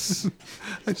 Yes.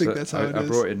 I think that's how it is. I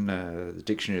brought in the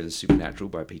Dictionary of the Supernatural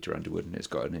by Peter Underwood, and it's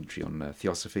got an entry on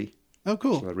theosophy. Oh,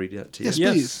 cool. Shall I read that to you?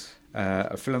 Yes, please.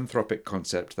 A philanthropic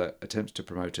concept that attempts to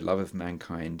promote a love of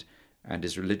mankind and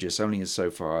is religious only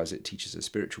insofar as it teaches a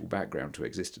spiritual background to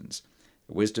existence.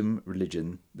 A wisdom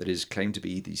religion that is claimed to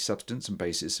be the substance and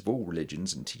basis of all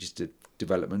religions and teaches the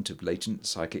development of latent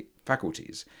psychic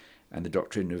faculties and the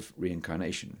doctrine of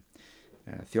reincarnation.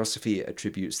 Theosophy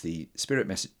attributes the spirit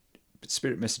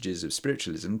messages of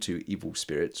spiritualism to evil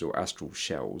spirits or astral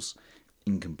shells,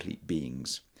 incomplete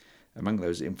beings. Among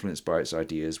those influenced by its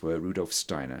ideas were Rudolf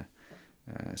Steiner.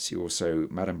 See also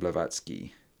Madame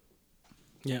Blavatsky.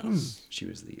 Yes. She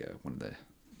was the one of the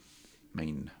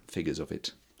main figures of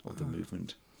the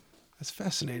movement. That's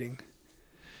fascinating.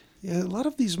 Yeah, a lot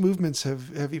of these movements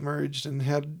have emerged and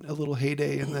had a little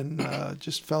heyday and then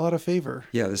just fell out of favor.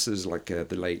 Yeah, this is like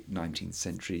the late 19th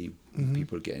century.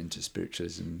 People get into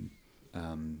spiritualism,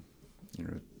 trying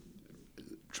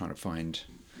to find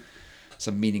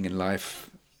some meaning in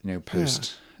life,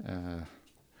 post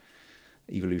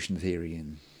evolution theory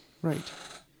and right.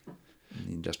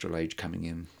 The industrial age coming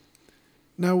in.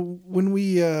 Now, when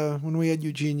we had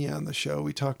Eugenia on the show,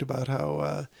 we talked about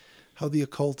how the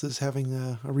occult is having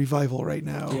a revival right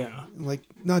now. Yeah. Like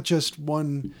not just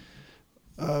one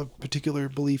particular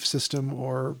belief system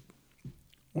or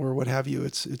what have you.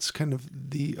 It's kind of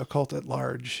the occult at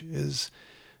large is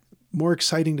more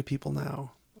exciting to people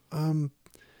now.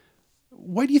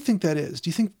 why do you think that is? Do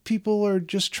you think people are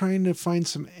just trying to find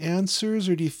some answers,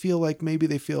 or do you feel like maybe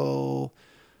they feel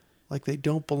like they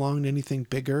don't belong to anything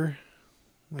bigger?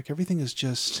 Like everything is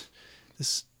just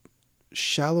this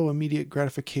shallow, immediate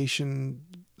gratification,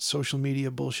 social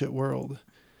media bullshit world.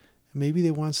 Maybe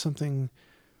they want something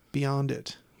beyond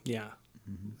it. Yeah.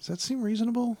 Does that seem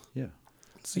reasonable? Yeah.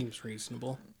 It seems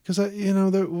reasonable. Because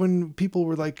when people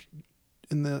were like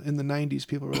in the 90s,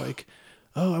 people were like,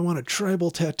 "Oh, I want a tribal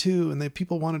tattoo," and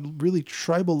people wanted really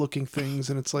tribal looking things,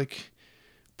 and it's like,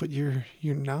 but you're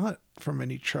not from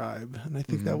any tribe. And I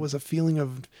think that was a feeling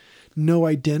of no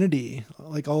identity,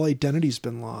 like all identity's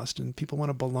been lost, and people want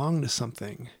to belong to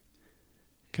something.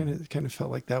 Kind of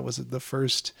felt like that was the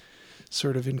first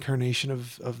sort of incarnation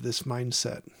of this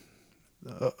mindset,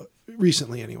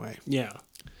 recently anyway. Yeah.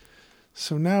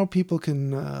 So now people can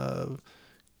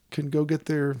go get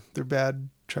their bad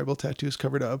tribal tattoos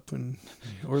covered up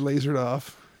or lasered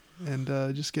off, and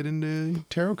just get into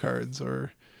tarot cards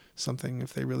or something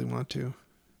if they really want to,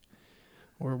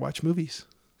 or watch movies.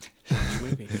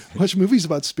 Watch movies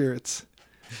about spirits.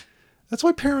 That's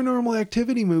why Paranormal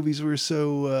Activity movies were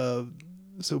so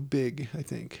big, I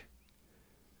think,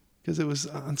 because it was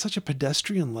on such a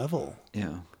pedestrian level.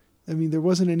 Yeah. I mean, there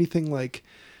wasn't anything like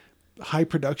high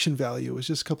production value. It was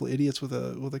just a couple of idiots with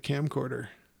a camcorder,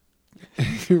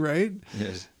 right?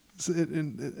 Yes.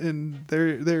 And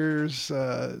there's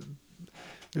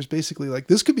basically like,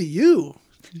 this could be you,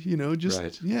 just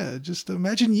right. Yeah, just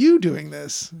imagine you doing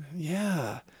this.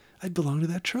 Yeah, I'd belong to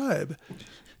that tribe.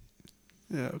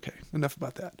 Yeah, okay, enough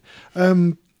about that.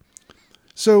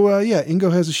 So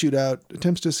Ingo has a shootout,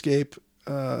 attempts to escape.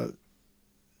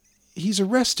 He's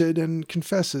arrested and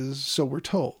confesses, so we're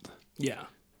told. Yeah.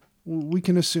 We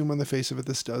can assume on the face of it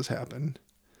this does happen.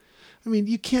 I mean,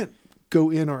 you can't go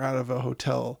in or out of a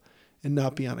hotel and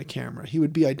not be on a camera. He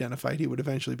would be identified. He would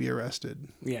eventually be arrested.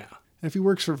 Yeah. And if he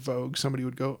works for Vogue, somebody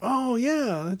would go, "Oh,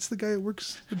 yeah, that's the guy that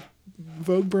works at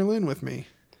Vogue Berlin with me."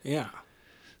 Yeah.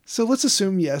 So let's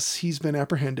assume, yes, he's been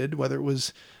apprehended, whether it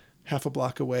was half a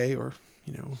block away or,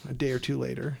 a day or two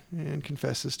later, and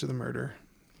confesses to the murder.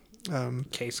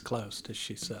 Case closed, as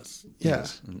she says. Yeah.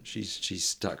 Yes. And she's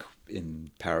stuck in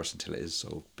Paris until it is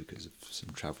solved because of some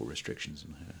travel restrictions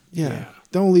on her. Yeah.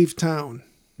 Don't leave town.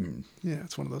 Mm. Yeah,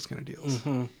 it's one of those kind of deals.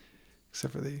 Mm-hmm.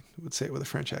 Except for they would say it with a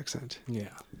French accent.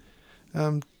 Yeah.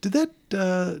 Did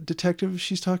that detective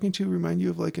she's talking to remind you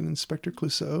of like an Inspector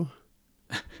Clouseau?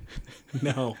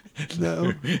 No.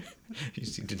 No. You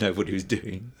seem to know what he was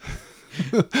doing.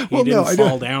 He didn't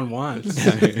fall down once.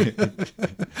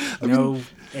 No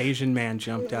Asian man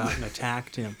jumped out and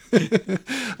attacked him.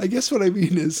 I guess what I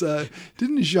mean is,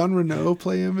 didn't Jean Reno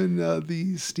play him in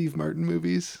the Steve Martin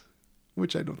movies?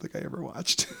 Which I don't think I ever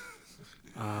watched.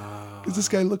 Because this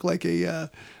guy looked like a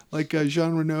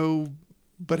Jean Reno,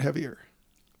 but heavier.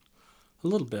 A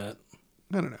little bit.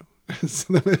 I don't know.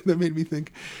 So that made me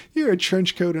think, you're a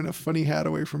trench coat and a funny hat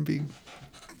away from being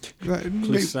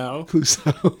Clouseau.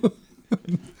 Clouseau.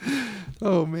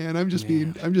 Oh man, I'm just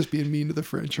being mean to the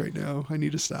French right now. I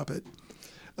need to stop it.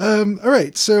 All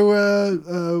right,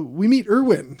 so we meet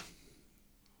Erwin.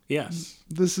 Yes.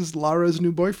 This is Lara's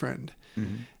new boyfriend.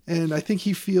 Mm-hmm. And I think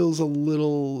he feels a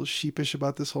little sheepish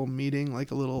about this whole meeting,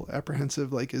 like a little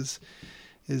apprehensive, like is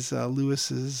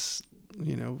Lewis's,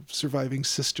 surviving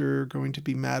sister going to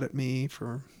be mad at me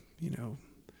for,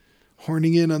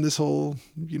 horning in on this whole,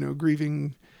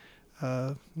 grieving,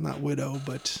 not widow,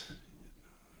 but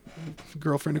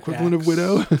girlfriend equivalent of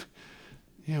widow.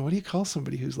 Yeah, what do you call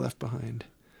somebody who's left behind?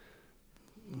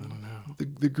 I don't know.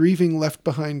 The grieving left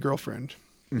behind girlfriend.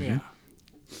 Mm-hmm. Yeah.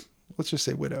 Let's just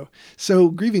say widow. So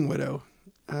grieving widow.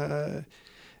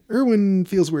 Erwin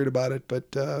feels weird about it,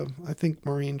 but I think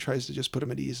Maureen tries to just put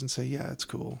him at ease and say, yeah, it's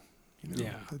cool.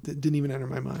 Yeah. It didn't even enter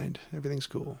my mind. Everything's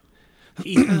cool.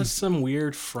 He has some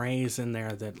weird phrase in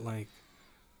there that, like,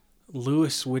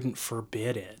 Lewis wouldn't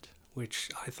forbid it, which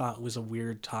I thought was a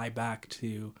weird tie back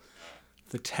to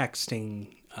the texting,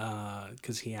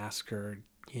 because he asked her,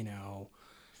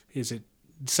 is it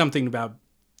something about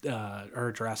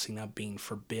her dressing up being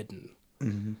forbidden?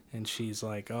 Mm-hmm. And she's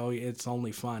like, oh, it's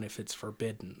only fun if it's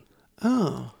forbidden.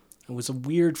 Oh. It was a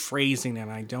weird phrasing, and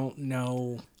I don't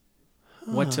know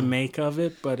what to make of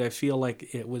it, but I feel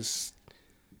like it was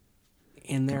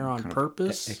in there on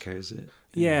purpose. Echoes it.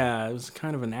 Yeah, it was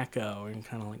kind of an echo, and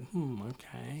kind of like,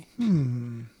 okay.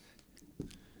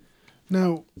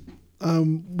 Now,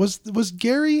 was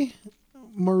Gary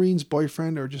Maureen's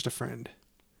boyfriend or just a friend?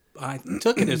 I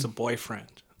took it as a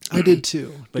boyfriend. I did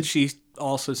too. But she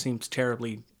also seems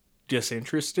terribly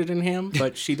disinterested in him,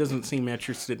 but she doesn't seem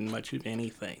interested in much of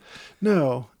anything.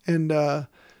 No, and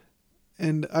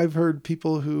And I've heard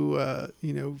people who,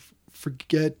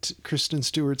 forget Kristen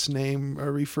Stewart's name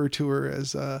or refer to her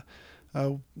as,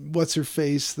 what's her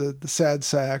face, the sad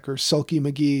sack, or Sulky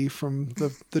McGee from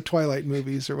the Twilight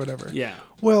movies or whatever. Yeah.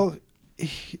 Well,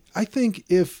 I think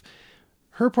if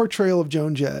her portrayal of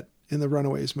Joan Jett in the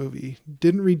Runaways movie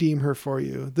didn't redeem her for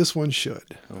you, this one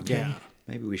should. Okay. Yeah.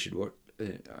 Maybe we should watch.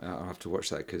 I'll have to watch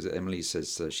that because Emily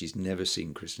says she's never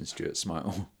seen Kristen Stewart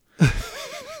smile.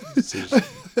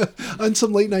 On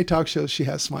some late night talk shows, she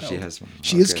has smiled. She has smiled.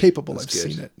 She is Okay. capable. That's I've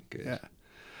good. seen it. Good. Yeah.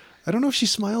 I don't know if she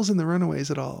smiles in the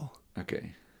Runaways at all.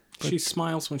 Okay. She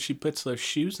smiles when she puts those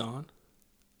shoes on.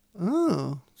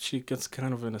 Oh. She gets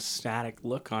kind of an ecstatic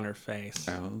look on her face.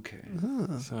 Oh, okay.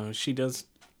 So she does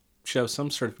show some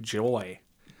sort of joy.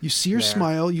 You see her There.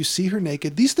 smile. You see her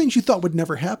naked. These things you thought would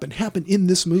never happen in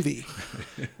this movie.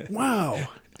 Wow.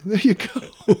 There you go.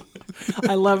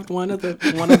 I loved one of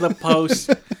the posts.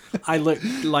 I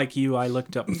looked like you. I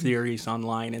looked up theories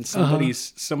online, and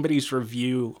somebody's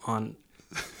review on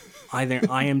either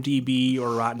IMDb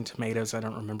or Rotten Tomatoes, I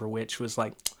don't remember which, was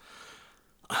like,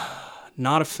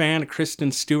 not a fan of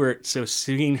Kristen Stewart, so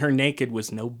seeing her naked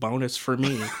was no bonus for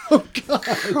me. Oh,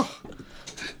 God.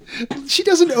 She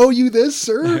doesn't owe you this,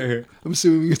 sir. I'm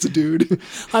assuming it's a dude.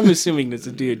 I'm assuming it's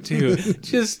a dude too.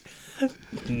 Just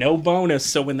no bonus.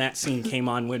 So when that scene came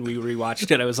on when we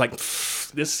rewatched it, I was like,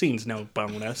 this scene's no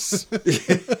bonus.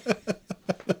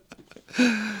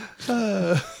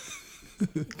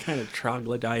 What kind of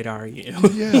troglodyte are you?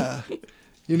 Yeah.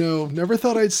 Never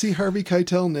thought I'd see Harvey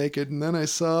Keitel naked, and then I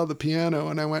saw the piano,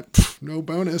 and I went, no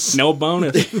bonus. No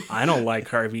bonus. I don't like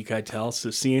Harvey Keitel,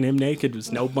 so seeing him naked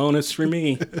was no bonus for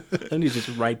me. Let me just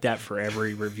write that for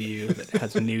every review that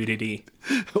has nudity.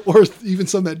 Or even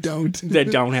some that don't.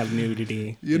 That don't have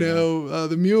nudity.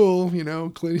 The Mule,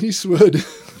 Clint Eastwood.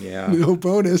 Yeah. No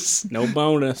bonus. No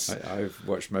bonus. I've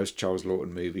watched most Charles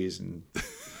Lawton movies, and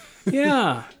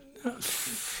Yeah.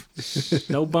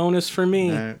 No bonus for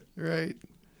me. Right.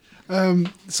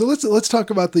 So let's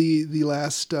talk about the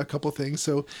last couple things.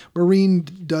 So Maureen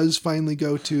does finally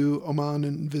go to Oman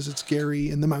and visits Gary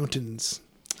in the mountains.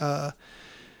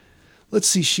 Let's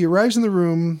see. She arrives in the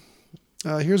room,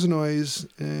 hears a noise,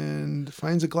 and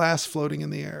finds a glass floating in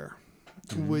the air,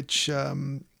 which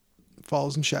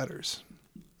falls and shatters.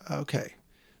 Okay.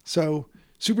 So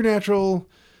supernatural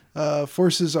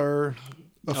forces are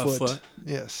afoot. Afoot.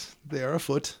 Yes, they are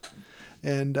afoot.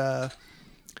 And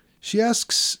she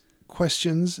asks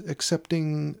questions,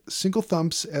 accepting single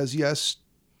thumps as yes,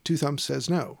 two thumps as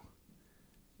no.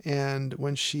 And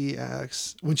when she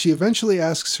eventually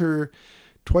asks her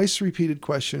twice repeated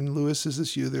question, Louis, is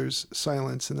this you? There's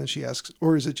silence. And then she asks,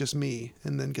 or is it just me?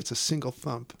 And then gets a single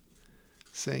thump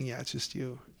saying, yeah, it's just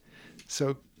you.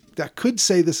 So that could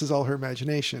say this is all her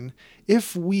imagination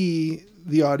if we,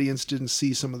 the audience, didn't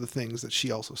see some of the things that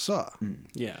she also saw.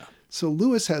 Yeah. So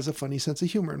Louis has a funny sense of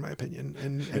humor, in my opinion,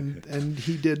 and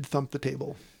he did thump the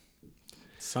table.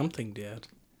 Something did.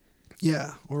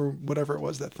 Yeah, or whatever it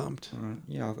was that thumped.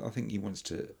 yeah, I think he wants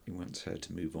her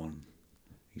to move on.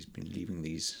 He's been leaving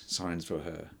these signs for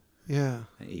her, Yeah,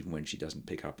 even when she doesn't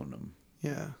pick up on them.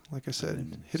 yeah. Like I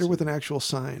said, hit her with an actual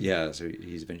sign. Yeah, so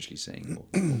he's eventually saying,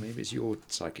 well, maybe it's your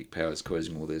psychic powers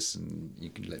causing all this, and you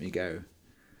can let me go.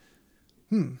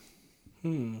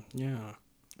 Yeah.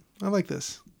 I like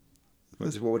this.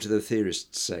 What do the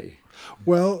theorists say?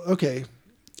 Well, okay.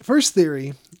 First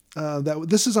theory, that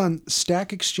this is on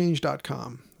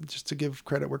stackexchange.com, just to give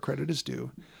credit where credit is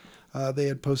due. They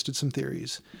had posted some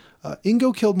theories.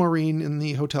 Ingo killed Maureen in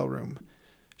the hotel room.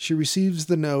 She receives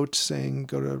the note saying,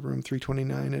 go to room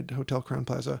 329 at Hotel Crown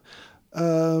Plaza.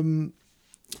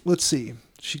 Let's see.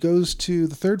 She goes to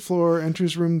the third floor,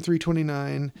 enters room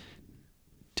 329,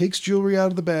 takes jewelry out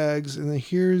of the bags, and then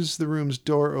hears the room's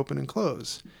door open and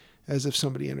close, as if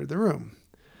somebody entered the room.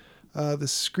 The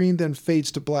screen then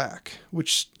fades to black,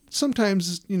 which sometimes,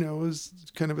 is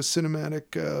kind of a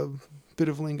cinematic bit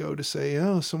of lingo to say,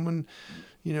 oh, someone,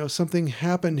 something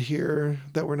happened here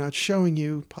that we're not showing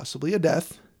you, possibly a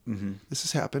death. Mm-hmm. This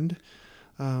has happened.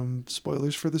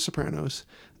 Spoilers for The Sopranos.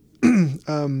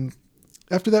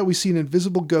 After that, we see an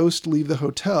invisible ghost leave the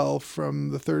hotel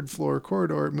from the third floor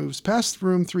corridor. It moves past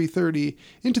room 330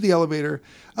 into the elevator,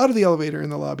 out of the elevator in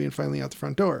the lobby, and finally out the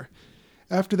front door.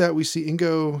 After that, we see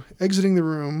Ingo exiting the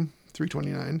room,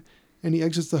 329, and he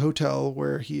exits the hotel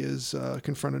where he is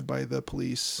confronted by the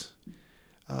police.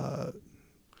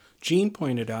 Gene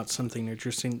pointed out something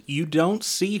interesting. You don't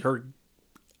see her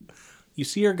You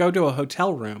see her go to a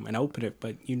hotel room and open it,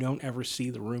 but you don't ever see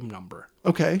the room number.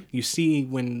 Okay. You see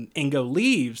when Ingo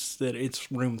leaves that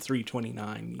it's room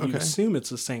 329. You Okay. assume it's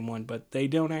the same one, but they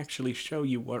don't actually show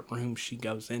you what room she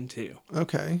goes into.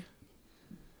 Okay.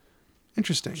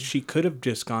 Interesting. She could have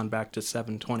just gone back to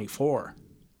 724.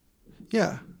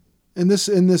 Yeah. And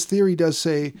this theory does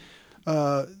say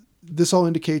this all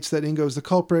indicates that Ingo's the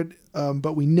culprit,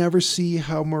 but we never see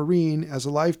how Maureen, as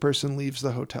a live person, leaves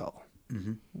the hotel.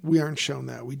 Mm-hmm. We aren't shown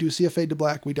that. We do see a fade to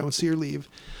black. We don't see her leave.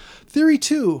 Theory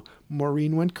 2,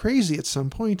 Maureen went crazy at some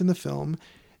point in the film,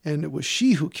 and it was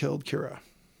she who killed Kira.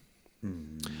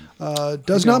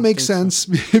 Does not make sense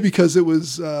because it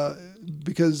was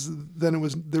because then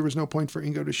there was no point for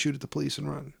Ingo to shoot at the police and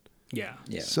run. Yeah.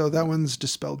 Yeah. So that one's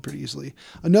dispelled pretty easily.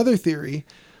 Another theory,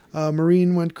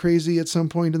 Maureen went crazy at some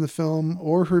point in the film,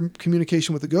 or her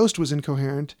communication with the ghost was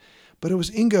incoherent, but it was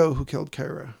Ingo who killed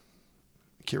Kira.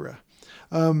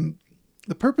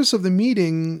 The purpose of the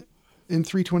meeting in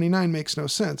 329 makes no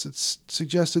sense. It's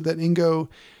suggested that Ingo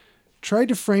tried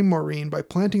to frame Maureen by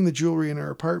planting the jewelry in her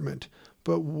apartment,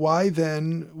 but why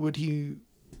then would he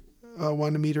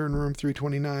want to meet her in room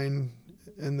 329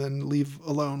 and then leave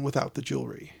alone without the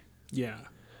jewelry? Yeah.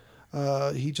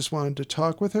 He just wanted to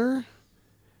talk with her.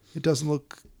 It doesn't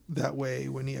look that way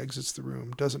when he exits the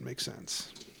room. Doesn't make sense.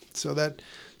 So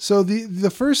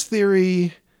the first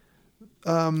theory,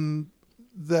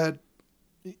 that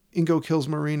Ingo kills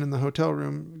Maureen in the hotel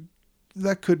room,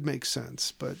 that could make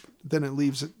sense, but then it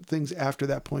leaves things after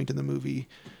that point in the movie,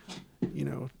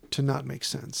 to not make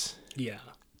sense. Yeah.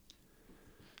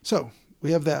 So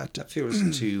we have that. That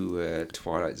feels too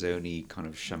Twilight Zone-y, kind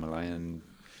of Shyamalan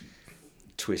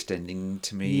twist ending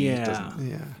to me. Yeah. It doesn't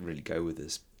Yeah. really go with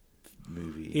this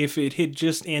movie. If it had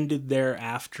just ended there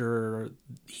after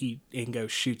Ingo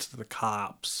shoots the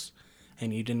cops,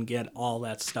 and you didn't get all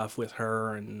that stuff with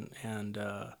her and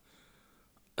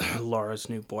Laura's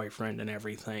new boyfriend and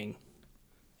everything,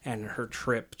 and her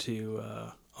trip to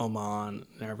Oman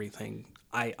and everything,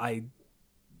 I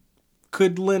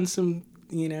could lend some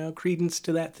credence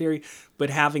to that theory, but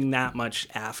having that much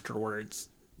afterwards,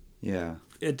 Yeah.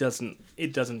 it doesn't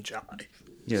jive.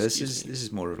 Yeah, this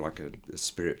is more of like a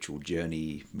spiritual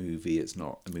journey movie. It's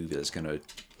not a movie that's going to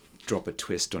drop a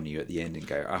twist on you at the end and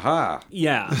go, aha,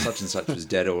 Yeah. such and such was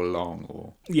dead all along,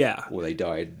 or Yeah. or they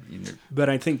died. But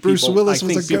I think Bruce people, Willis I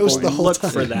was think a people ghost the whole look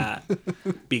time. for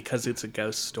that because it's a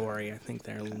ghost story. I think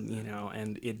they're,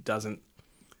 and it doesn't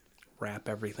wrap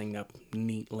everything up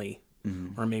neatly,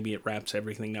 or maybe it wraps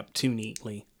everything up too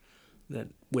neatly, that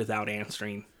without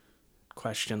answering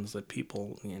questions that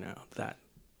people, that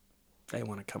they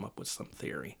want to come up with some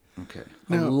theory. Okay.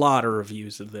 A lot of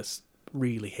reviews of this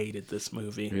really hated this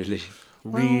movie. Really?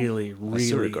 Really, I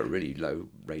saw really. it got a really low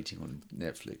rating on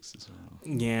Netflix as well.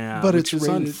 Yeah, But which it's is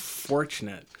rated-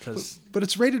 unfortunate because But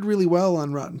it's rated really well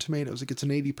on Rotten Tomatoes. It gets an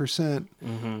 80%,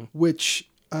 which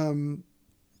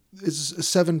is a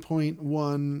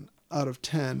 7.1 out of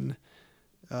 10.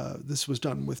 This was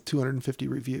done with 250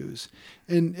 reviews.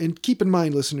 And keep in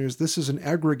mind, listeners, this is an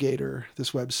aggregator,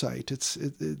 this website.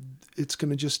 It's going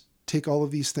to just take all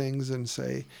of these things and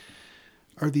say,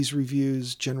 are these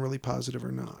reviews generally positive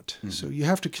or not? So you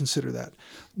have to consider that.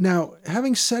 Now,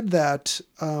 having said that,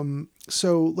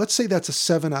 so let's say that's a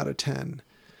 7 out of 10.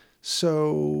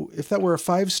 So if that were a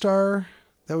 5-star,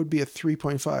 that would be a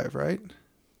 3.5, right?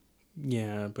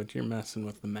 yeah, but you're messing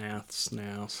with the maths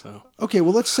now, so Okay,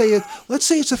 well let's say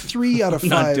it's a 3 out of 5.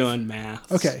 not doing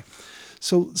maths. Okay.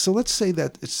 So let's say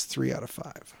that it's 3 out of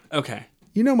 5. Okay,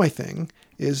 My thing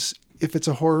is, if it's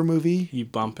a horror movie, you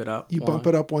bump it up. you bump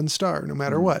it up 1 star no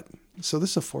matter what. So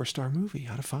this is a 4-star movie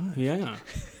out of 5. Yeah,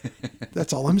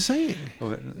 That's all I'm saying.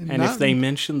 and if they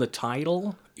mention the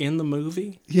title in the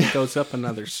movie, Yeah. it goes up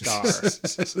another star.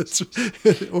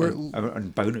 or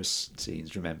And bonus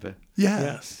scenes, remember? yeah.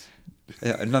 Yes.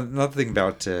 Yeah, another thing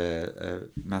about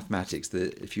mathematics,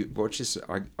 that if you watch this,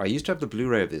 I used to have the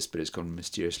Blu-ray of this, but it's gone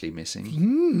mysteriously missing.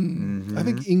 I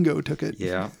think Ingo took it.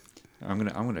 Yeah, I'm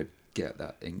gonna get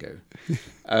that Ingo.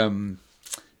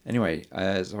 Anyway,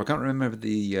 so I can't remember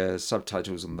the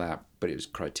subtitles on that, but it was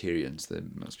Criterion, so they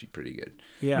must be pretty good.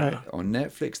 Yeah. Right. On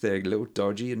Netflix, they're a little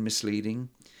dodgy and misleading.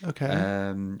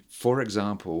 Okay. For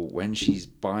example, when she's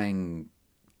buying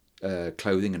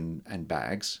clothing and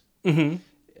bags in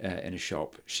a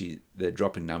shop, they're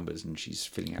dropping numbers and she's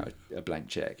filling out a blank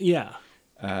check. Yeah.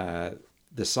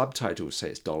 The subtitles say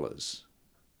it's dollars,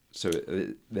 so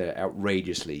they're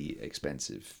outrageously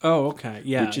expensive. Oh, okay.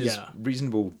 Yeah. Which is yeah.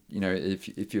 reasonable,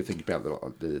 if you're thinking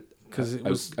about the 'Cause it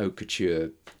was- haute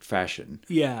couture fashion.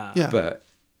 Yeah. Yeah. But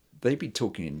they'd be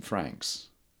talking in francs,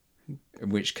 in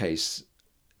which case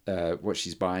what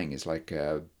she's buying is like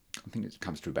I think it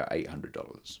comes to about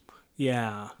 $800.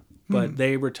 Yeah, but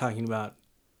they were talking about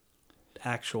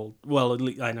actual. Well, at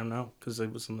least, I don't know because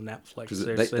it was on the Netflix. 'Cause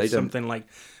There's they don't- something like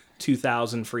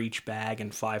 $2,000 for each bag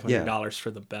and $500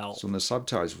 for the belt. So on the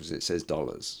subtitles it says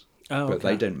dollars, Oh, but okay.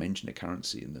 they don't mention a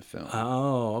currency in the film.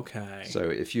 Oh, okay.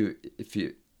 So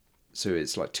so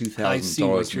it's like I see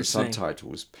what $2,000 in you're the saying.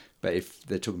 subtitles, but if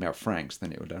they're talking about francs,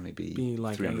 then it would only be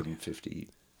like 350.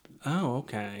 Oh,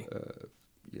 okay.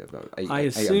 Yeah, about I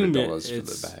assume $800 for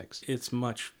it's the bags. it's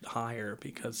much higher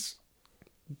because,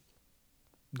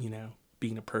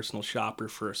 being a personal shopper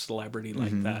for a celebrity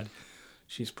like that,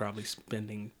 she's probably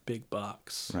spending big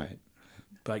bucks. Right.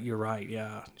 But you're right.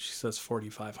 Yeah, she says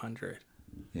 4,500.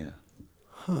 Yeah.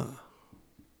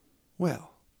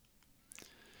 Well,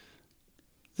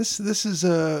 this is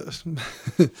a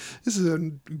this is a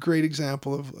great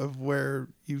example of where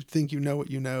you think you know what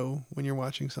you know when you're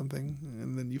watching something,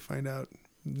 and then you find out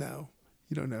no,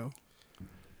 you don't know.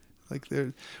 Like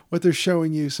what they're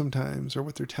showing you sometimes, or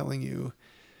what they're telling you.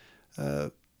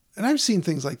 And I've seen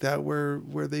things like that where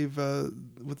they've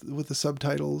with the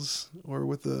subtitles or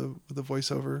with the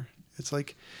voiceover, it's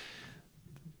like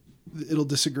it'll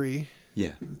disagree.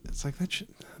 Yeah. It's like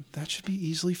that should be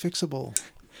easily fixable.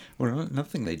 Well, another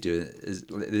thing they do is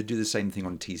they do the same thing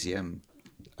on TCM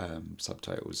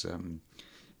subtitles.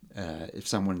 If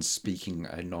someone's speaking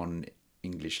a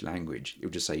non-English language, it'll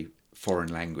just say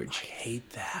foreign language. I hate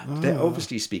that. They're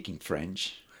obviously speaking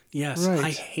French. Yes, Right.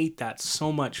 I hate that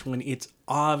so much when it's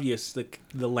obvious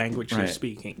the language they're Right.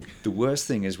 speaking. The worst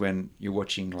thing is when you're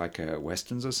watching like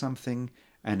westerns or something,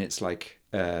 and it's like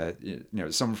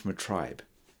someone from a tribe.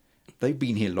 They've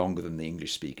been here longer than the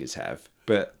English speakers have,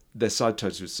 but their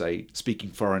subtitles would say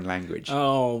speaking foreign language.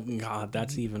 Oh God,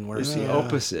 that's even worse. It's the Yeah.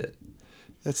 opposite.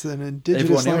 That's an indigenous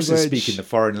Everyone language. else is speaking the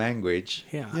foreign language.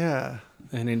 Yeah. Yeah.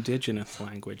 An indigenous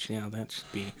language. Yeah, that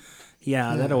should be.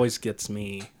 Yeah, that always gets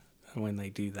me when they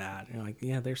do that. You're like,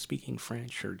 yeah, they're speaking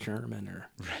French or German or.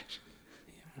 Right.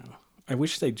 I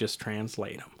wish they'd just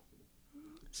translate them,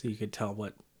 so you could tell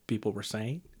what people were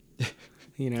saying.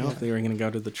 If they were going to go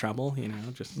to the trouble,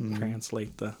 just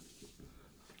translate the.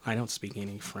 I don't speak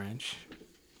any French.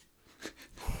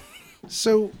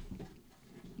 So,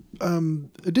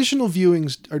 additional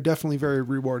viewings are definitely very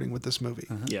rewarding with this movie.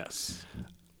 Yes.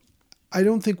 I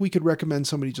don't think we could recommend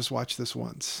somebody just watch this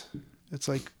once. It's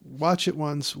like watch it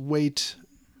once, wait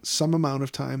some amount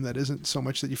of time that isn't so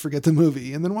much that you forget the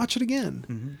movie, and then watch it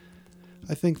again.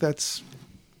 I think that's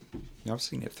I've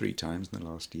seen it 3 times in the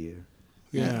last year.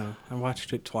 Yeah, I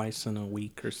watched it twice in a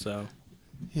week or so.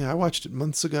 I watched it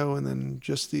months ago, and then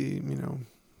just the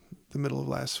middle of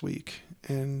last week,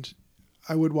 and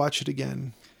I would watch it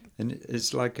again. And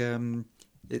it's like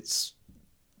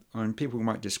people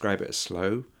might describe it as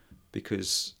slow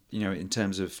because in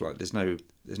terms of like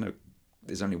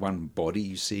there's only one body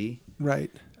you see.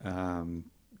 Right.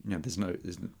 There's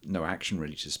no action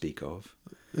really to speak of.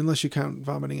 Unless you count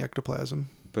vomiting ectoplasm.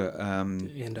 But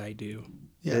And I do.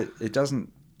 Yeah. it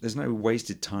doesn't. There's no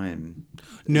wasted time.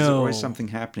 No. There's always something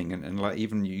happening, and like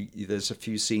even there's a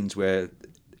few scenes where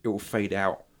it will fade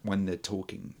out when they're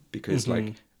talking because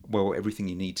everything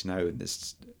you need to know in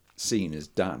this scene is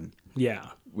done. Yeah.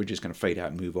 We're just going to fade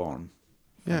out and move on.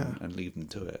 Yeah. And leave them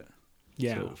to it.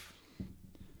 Yeah. Sort of.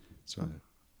 So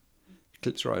it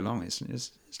clips right along. It's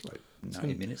like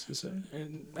 90 minutes or so.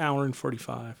 An hour and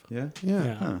 45. Yeah.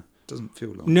 Yeah. Huh. Doesn't feel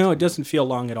long. No, it doesn't feel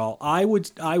long at all. I would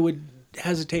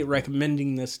hesitate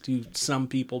recommending this to some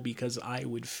people because I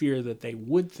would fear that they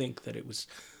would think that it was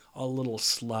a little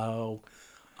slow.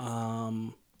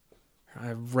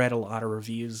 I've read a lot of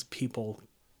reviews. People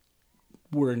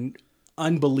were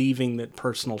unbelieving that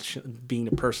being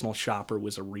a personal shopper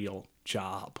was a real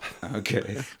job.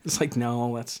 Okay. It's like,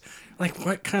 no, that's like,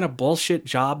 what kind of bullshit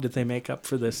job did they make up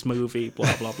for this movie?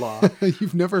 Blah, blah, blah.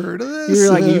 You've never heard of this? You're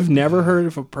like, you've never heard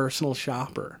of a personal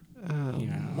shopper.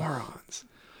 Morons.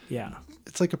 Yeah.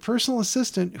 It's like a personal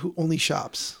assistant who only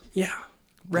shops. Yeah.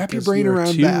 Wrap your Because brain you're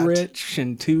around too that. rich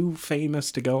and too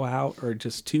famous to go out or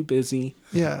just too busy.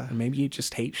 Yeah. Or maybe you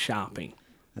just hate shopping.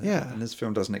 Yeah. And this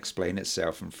film doesn't explain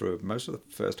itself, and for most of the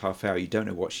first half hour, you don't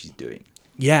know what she's doing.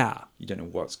 Yeah. You don't know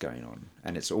what's going on,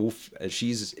 and it's all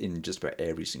she's in just about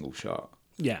every single shot.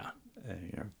 Yeah.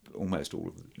 Almost all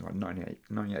of it, like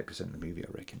 98% of the movie,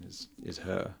 I reckon, is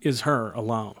her. Is her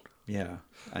alone. Yeah,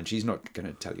 and she's not going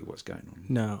to tell you what's going on.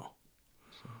 No.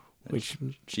 Which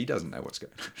She doesn't know what's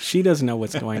going on. she doesn't know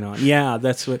what's going on. Yeah,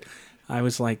 that's what I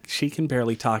was like. She can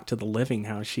barely talk to the living.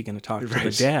 How is she going to talk to the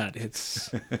Right. dead? It's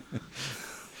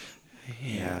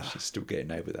Yeah, she's still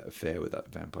getting over that affair with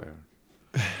that vampire.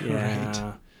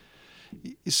 yeah.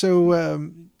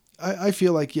 So I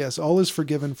feel like, yes, all is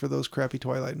forgiven for those crappy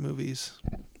Twilight movies.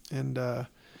 And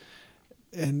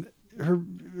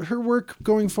her work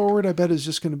going forward, I bet, is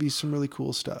just going to be some really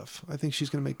cool stuff. I think she's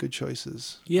going to make good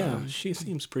choices. Yeah, she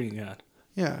seems pretty good.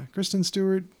 Yeah, Kristen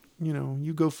Stewart,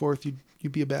 you go forth, you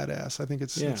be a badass. I think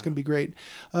it's going to be great.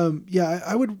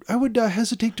 I would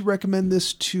hesitate to recommend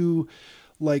this to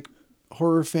like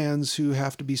horror fans who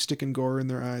have to be sticking gore in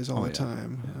their eyes all the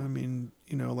time. Yeah. I mean,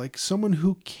 like someone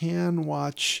who can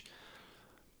watch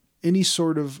any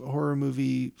sort of horror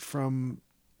movie from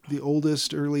the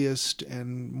oldest, earliest,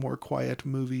 and more quiet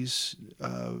movies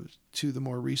to the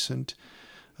more recent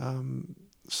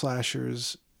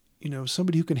slashers.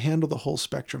 Somebody who can handle the whole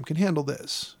spectrum can handle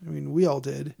this. I mean, we all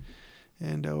did.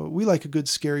 And we like a good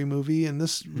scary movie, and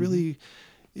this really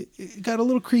it got a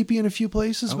little creepy in a few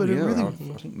places, but it really... I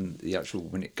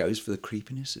think when it goes for the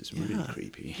creepiness, it's really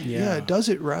creepy. Yeah, it does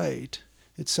it right.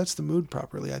 It sets the mood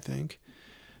properly, I think.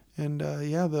 And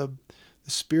the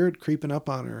spirit creeping up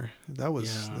on her, that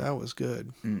was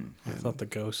good. I thought the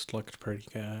ghost looked pretty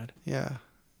good. Yeah.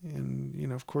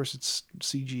 And, of course it's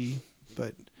CG,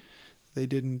 but they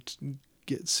didn't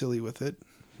get silly with it.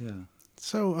 Yeah.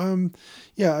 So,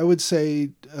 I would say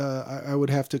I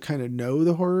would have to kind of know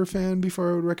the horror fan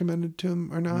before I would recommend it to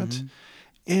him or not. Mm-hmm.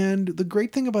 And the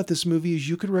great thing about this movie is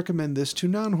you could recommend this to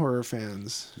non-horror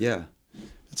fans. Yeah.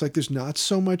 It's like there's not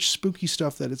so much spooky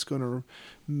stuff that it's going to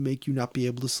make you not be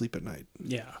able to sleep at night.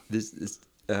 Yeah. This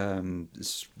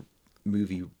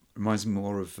movie reminds me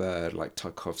more of like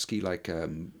Tarkovsky, like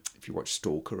if you watch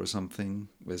Stalker or something,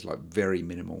 there's like very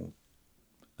minimal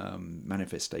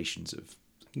manifestations of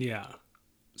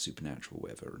supernatural,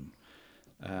 whatever,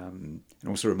 and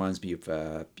also reminds me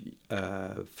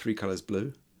of Three Colors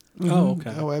Blue. Mm-hmm. Oh,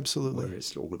 okay. Oh, absolutely. Where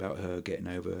it's all about her getting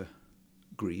over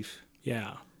grief.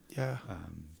 Yeah. Yeah.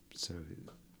 So,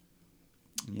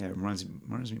 yeah, it reminds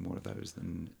me more of those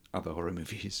than other horror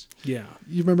movies. Yeah.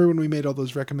 You remember when we made all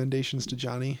those recommendations to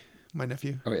Johnny, my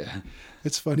nephew? Oh, yeah.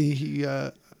 It's funny. He,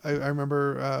 I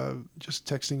remember just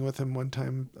texting with him one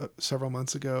time several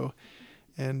months ago,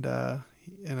 and I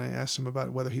asked him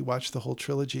about whether he watched the whole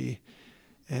trilogy,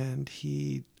 and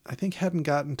he, I think, hadn't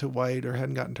gotten to white or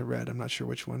hadn't gotten to red. I'm not sure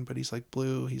which one, but he's like,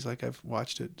 blue. He's like, I've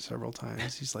watched it several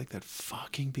times. He's like, that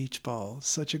fucking beach ball,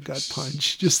 such a gut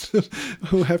punch. Just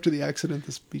after the accident,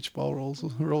 this beach ball rolls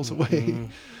away. Mm-hmm.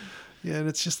 Yeah, and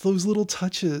it's just those little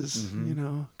touches,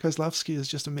 mm-hmm. Kozlovsky is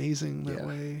just amazing that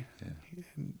way.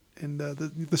 Yeah. And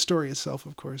the story itself,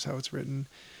 of course, how it's written,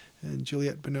 and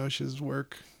Juliette Binoche's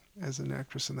work as an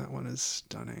actress in that one is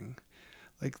stunning.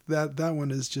 Like that one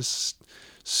is just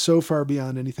so far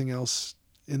beyond anything else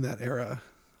in that era.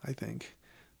 I think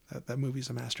that movie's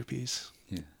a masterpiece.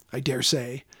 Yeah, I dare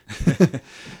say.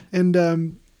 And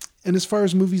as far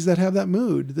as movies that have that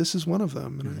mood, this is one of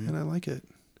them, and I like it.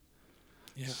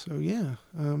 Yeah. So yeah,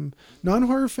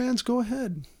 non-horror fans, go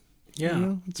ahead.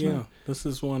 Yeah, this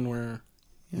is one where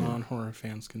non-horror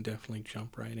fans can definitely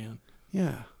jump right in.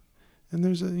 Yeah, and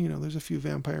there's a few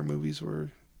vampire movies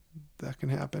where that can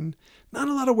happen. Not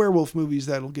a lot of werewolf movies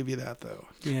that'll give you that, though.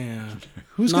 Yeah.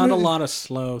 Not a lot of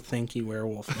slow, thinky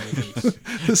werewolf movies.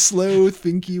 The slow,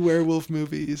 thinky werewolf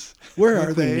movies. Where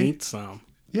are they? We need some.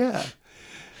 Yeah.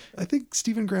 I think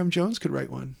Stephen Graham Jones could write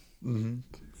one. Mm-hmm.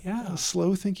 Yeah. A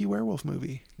slow, thinky werewolf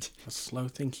movie. A slow,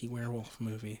 thinky werewolf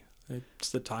movie.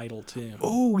 It's the title, too.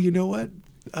 Oh, you know what?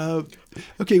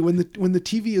 Okay, when the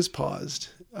TV is paused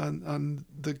on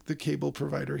the cable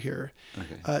provider here,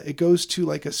 it goes to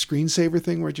like a screensaver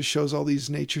thing where it just shows all these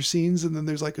nature scenes, and then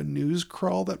there's like a news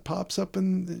crawl that pops up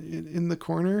in the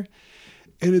corner,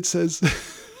 and it says,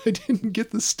 I didn't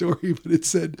get the story, but it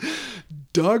said,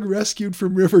 dog rescued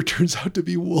from river turns out to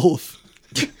be wolf.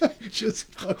 I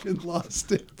just fucking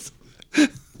lost it.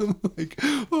 I'm like,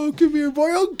 oh, come here, boy.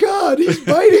 Oh, God, he's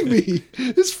biting me.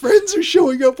 His friends are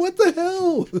showing up. What the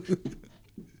hell?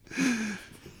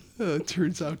 It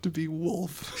turns out to be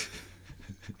wolf.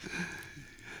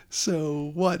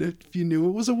 So what? If you knew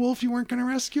it was a wolf, you weren't going to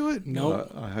rescue it? No.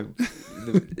 I hope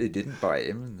it didn't bite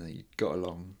him and they got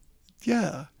along.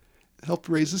 Yeah. Helped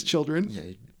raise his children. Yeah.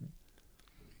 He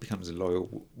becomes a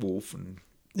loyal wolf. And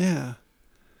yeah.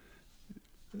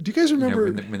 Do you guys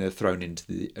remember when they're thrown into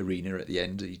the arena at the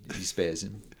end? He spares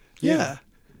him. Yeah.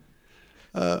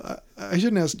 I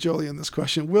shouldn't ask Jolien this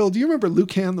question. Will, do you remember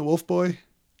Lucan the Wolf Boy?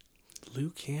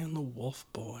 Lucan the Wolf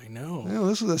Boy. No. No,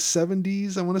 this was a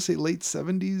 70s, I want to say late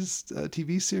 70s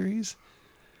TV series.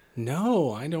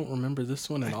 No, I don't remember this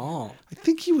one at all. I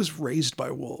think he was raised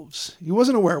by wolves. He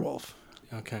wasn't a werewolf.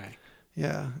 Okay.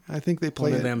 Yeah, I think they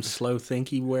play one of them slow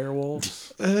thinky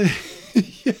werewolves. Yeah,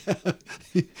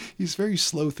 he's very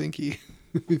slow thinky.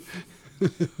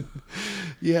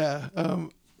 Yeah.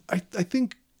 I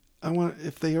think I want,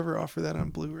 if they ever offer that on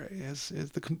Blu-ray as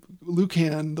the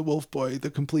Lucan, the Wolf Boy, the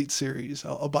complete series,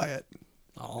 I'll buy it.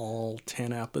 All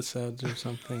 10 episodes or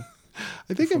something.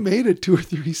 I think it made it 2 or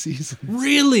 3 seasons.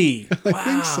 Really? I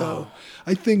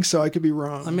think so. I could be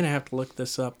wrong. I'm going to have to look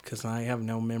this up because I have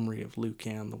no memory of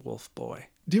Lucan the Wolf Boy.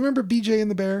 Do you remember BJ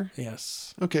and the Bear?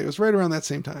 Yes. Okay, it was right around that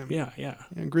same time. Yeah.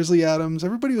 And Grizzly Adams.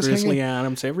 Everybody was Grizzly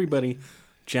Adams, everybody.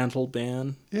 Gentle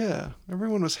Ben. Yeah,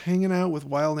 everyone was hanging out with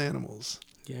wild animals.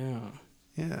 Yeah.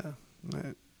 Yeah.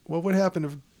 What would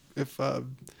happen if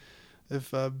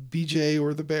BJ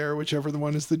or the bear, whichever the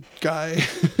one is the guy,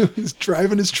 is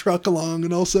driving his truck along,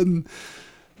 and all of a sudden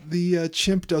the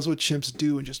chimp does what chimps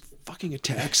do and just fucking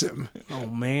attacks him Oh,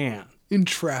 man. in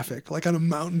traffic, like on a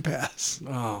mountain pass.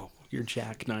 Oh, you're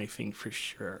jackknifing for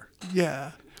sure.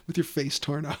 Yeah, with your face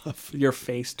torn off. Your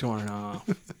face torn off.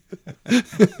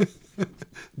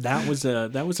 That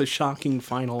was a shocking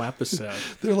final episode.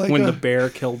 They're like when the bear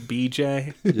killed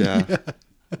BJ. Yeah.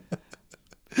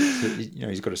 So,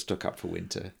 he's got to stock up for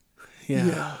winter.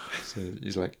 Yeah. So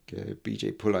he's like,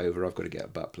 BJ, pull over. I've got to get a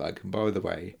butt plug. And by the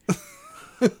way,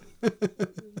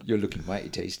 you're looking mighty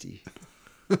tasty.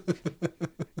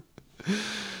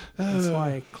 That's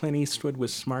why Clint Eastwood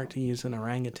was smart to use an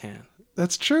orangutan.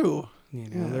 That's true.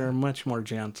 They're much more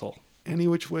gentle. Any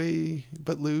which way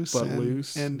but loose. But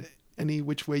loose. And any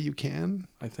which way you can.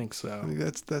 I think so. I think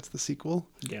that's the sequel.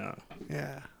 Yeah.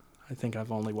 Yeah. I think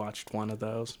I've only watched one of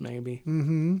those, maybe.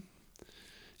 Mm-hmm.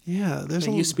 Yeah, there's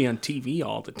They used to be on TV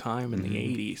all the time in the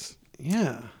 80s.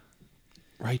 Yeah.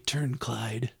 Right turn,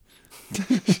 Clyde.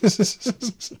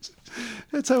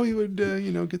 That's how we would,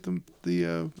 get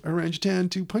the orangutan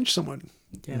to punch someone.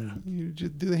 Yeah. You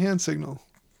just do the hand signal.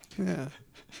 Yeah.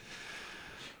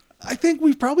 I think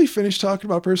we've probably finished talking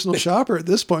about Personal Shopper at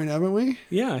this point, haven't we?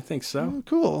 Yeah, I think so. Oh,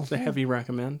 cool. It's a heavy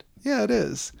recommend. Yeah, it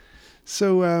is.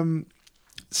 So,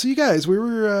 so you guys, we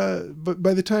were, but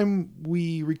by the time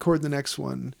we record the next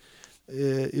one,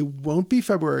 it won't be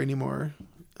February anymore.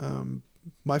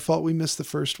 My fault we missed the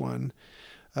first one.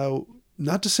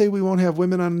 Not to say we won't have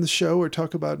women on the show or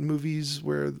talk about movies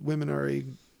where women are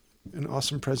an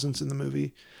awesome presence in the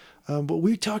movie. But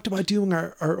we talked about doing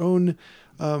our own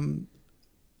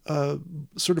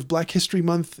sort of Black History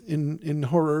Month in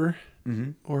horror,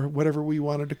 or whatever we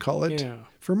wanted to call it,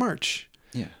 for March.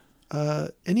 Yeah.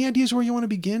 Any ideas where you want to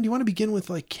begin? Do you want to begin with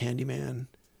like Candyman?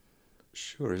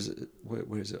 Sure. Is it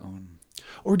where is it on?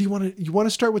 Or do you want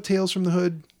to start with Tales from the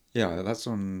Hood? Yeah, that's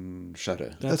on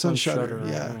Shudder. That's on Shudder.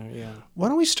 Yeah. Why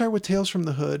don't we start with Tales from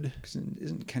the Hood? 'Cause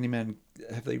isn't Candyman?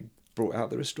 Have they brought out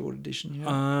the restored edition yet?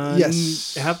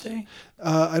 Yes. Have they?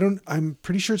 I'm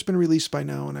pretty sure it's been released by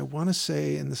now, and I want to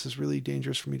say, and this is really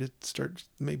dangerous for me to start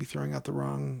maybe throwing out the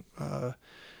wrong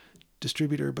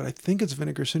distributor, but I think it's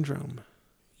Vinegar Syndrome.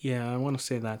 Yeah, I want to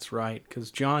say that's right because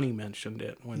Johnny mentioned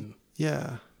it when.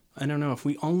 Yeah. I don't know if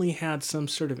we only had some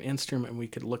sort of instrument we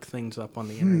could look things up on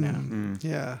the internet.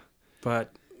 Yeah.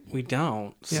 But we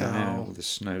don't. So all the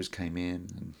snows came in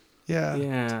and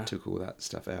yeah. took all that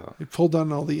stuff out. We pulled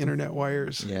on all the internet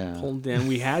wires. Yeah. Pulled in.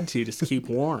 We had to just keep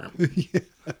warm.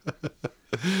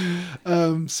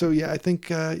 So yeah, I think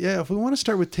if we want to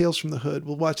start with Tales from the Hood,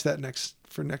 we'll watch that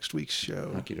for next week's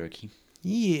show. Okie dokie.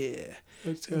 Yeah.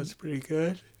 That sounds pretty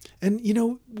good. And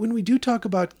when we do talk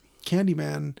about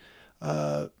Candyman,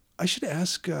 I should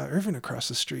ask Irvin across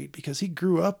the street because he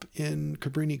grew up in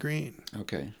Cabrini Green.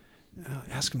 Okay.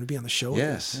 Ask him to be on the show with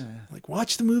us. Yeah. Like,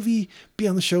 watch the movie, be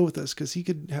on the show with us, because he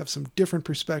could have some different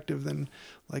perspective than,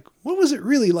 like, what was it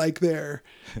really like there?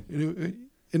 And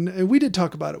we did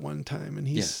talk about it one time, and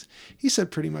he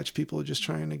said pretty much people are just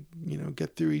trying to,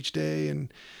 get through each day,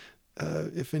 and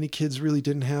if any kids really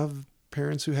didn't have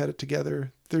parents who had it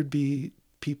together, there'd be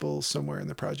people somewhere in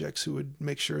the projects who would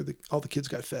make sure that all the kids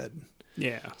got fed.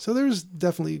 Yeah. So there's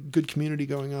definitely good community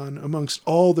going on amongst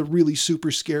all the really super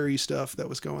scary stuff that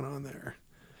was going on there.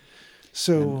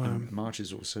 So and March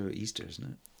is also Easter, isn't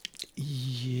it?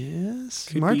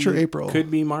 Yes. March or April. Could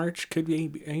be March, could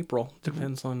be April.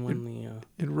 Depends on when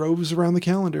it roves around the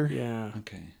calendar. Yeah.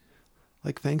 Okay.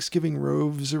 Like Thanksgiving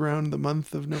roves around the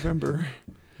month of November.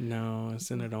 No,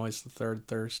 isn't it always the third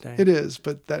Thursday? It is,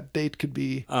 but that date could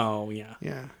be... Oh, yeah.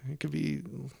 Yeah, it could be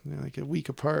like a week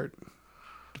apart,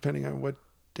 depending on what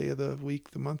day of the week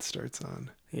the month starts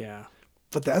on. Yeah.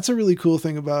 But that's a really cool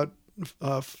thing about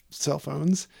cell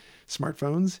phones,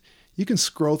 smartphones. You can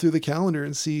scroll through the calendar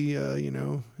and see,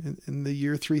 in the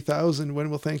year 3000,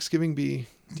 when will Thanksgiving be,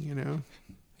 You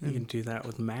can do that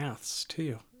with maths,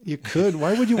 too. You could.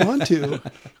 Why would you want to?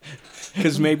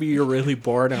 Because maybe you're really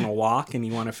bored on a walk and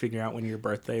you want to figure out when your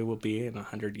birthday will be in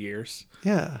 100 years.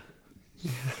 Yeah.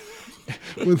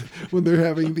 when they're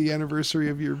having the anniversary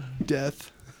of your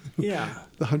death. Yeah.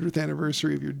 The 100th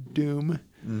anniversary of your doom.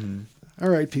 All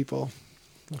right, people.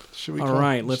 Should we? All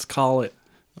right, let's call it.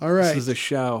 All right. This is a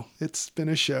show. It's been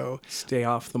a show. Stay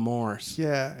off the moors.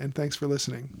 Yeah, and thanks for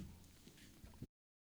listening.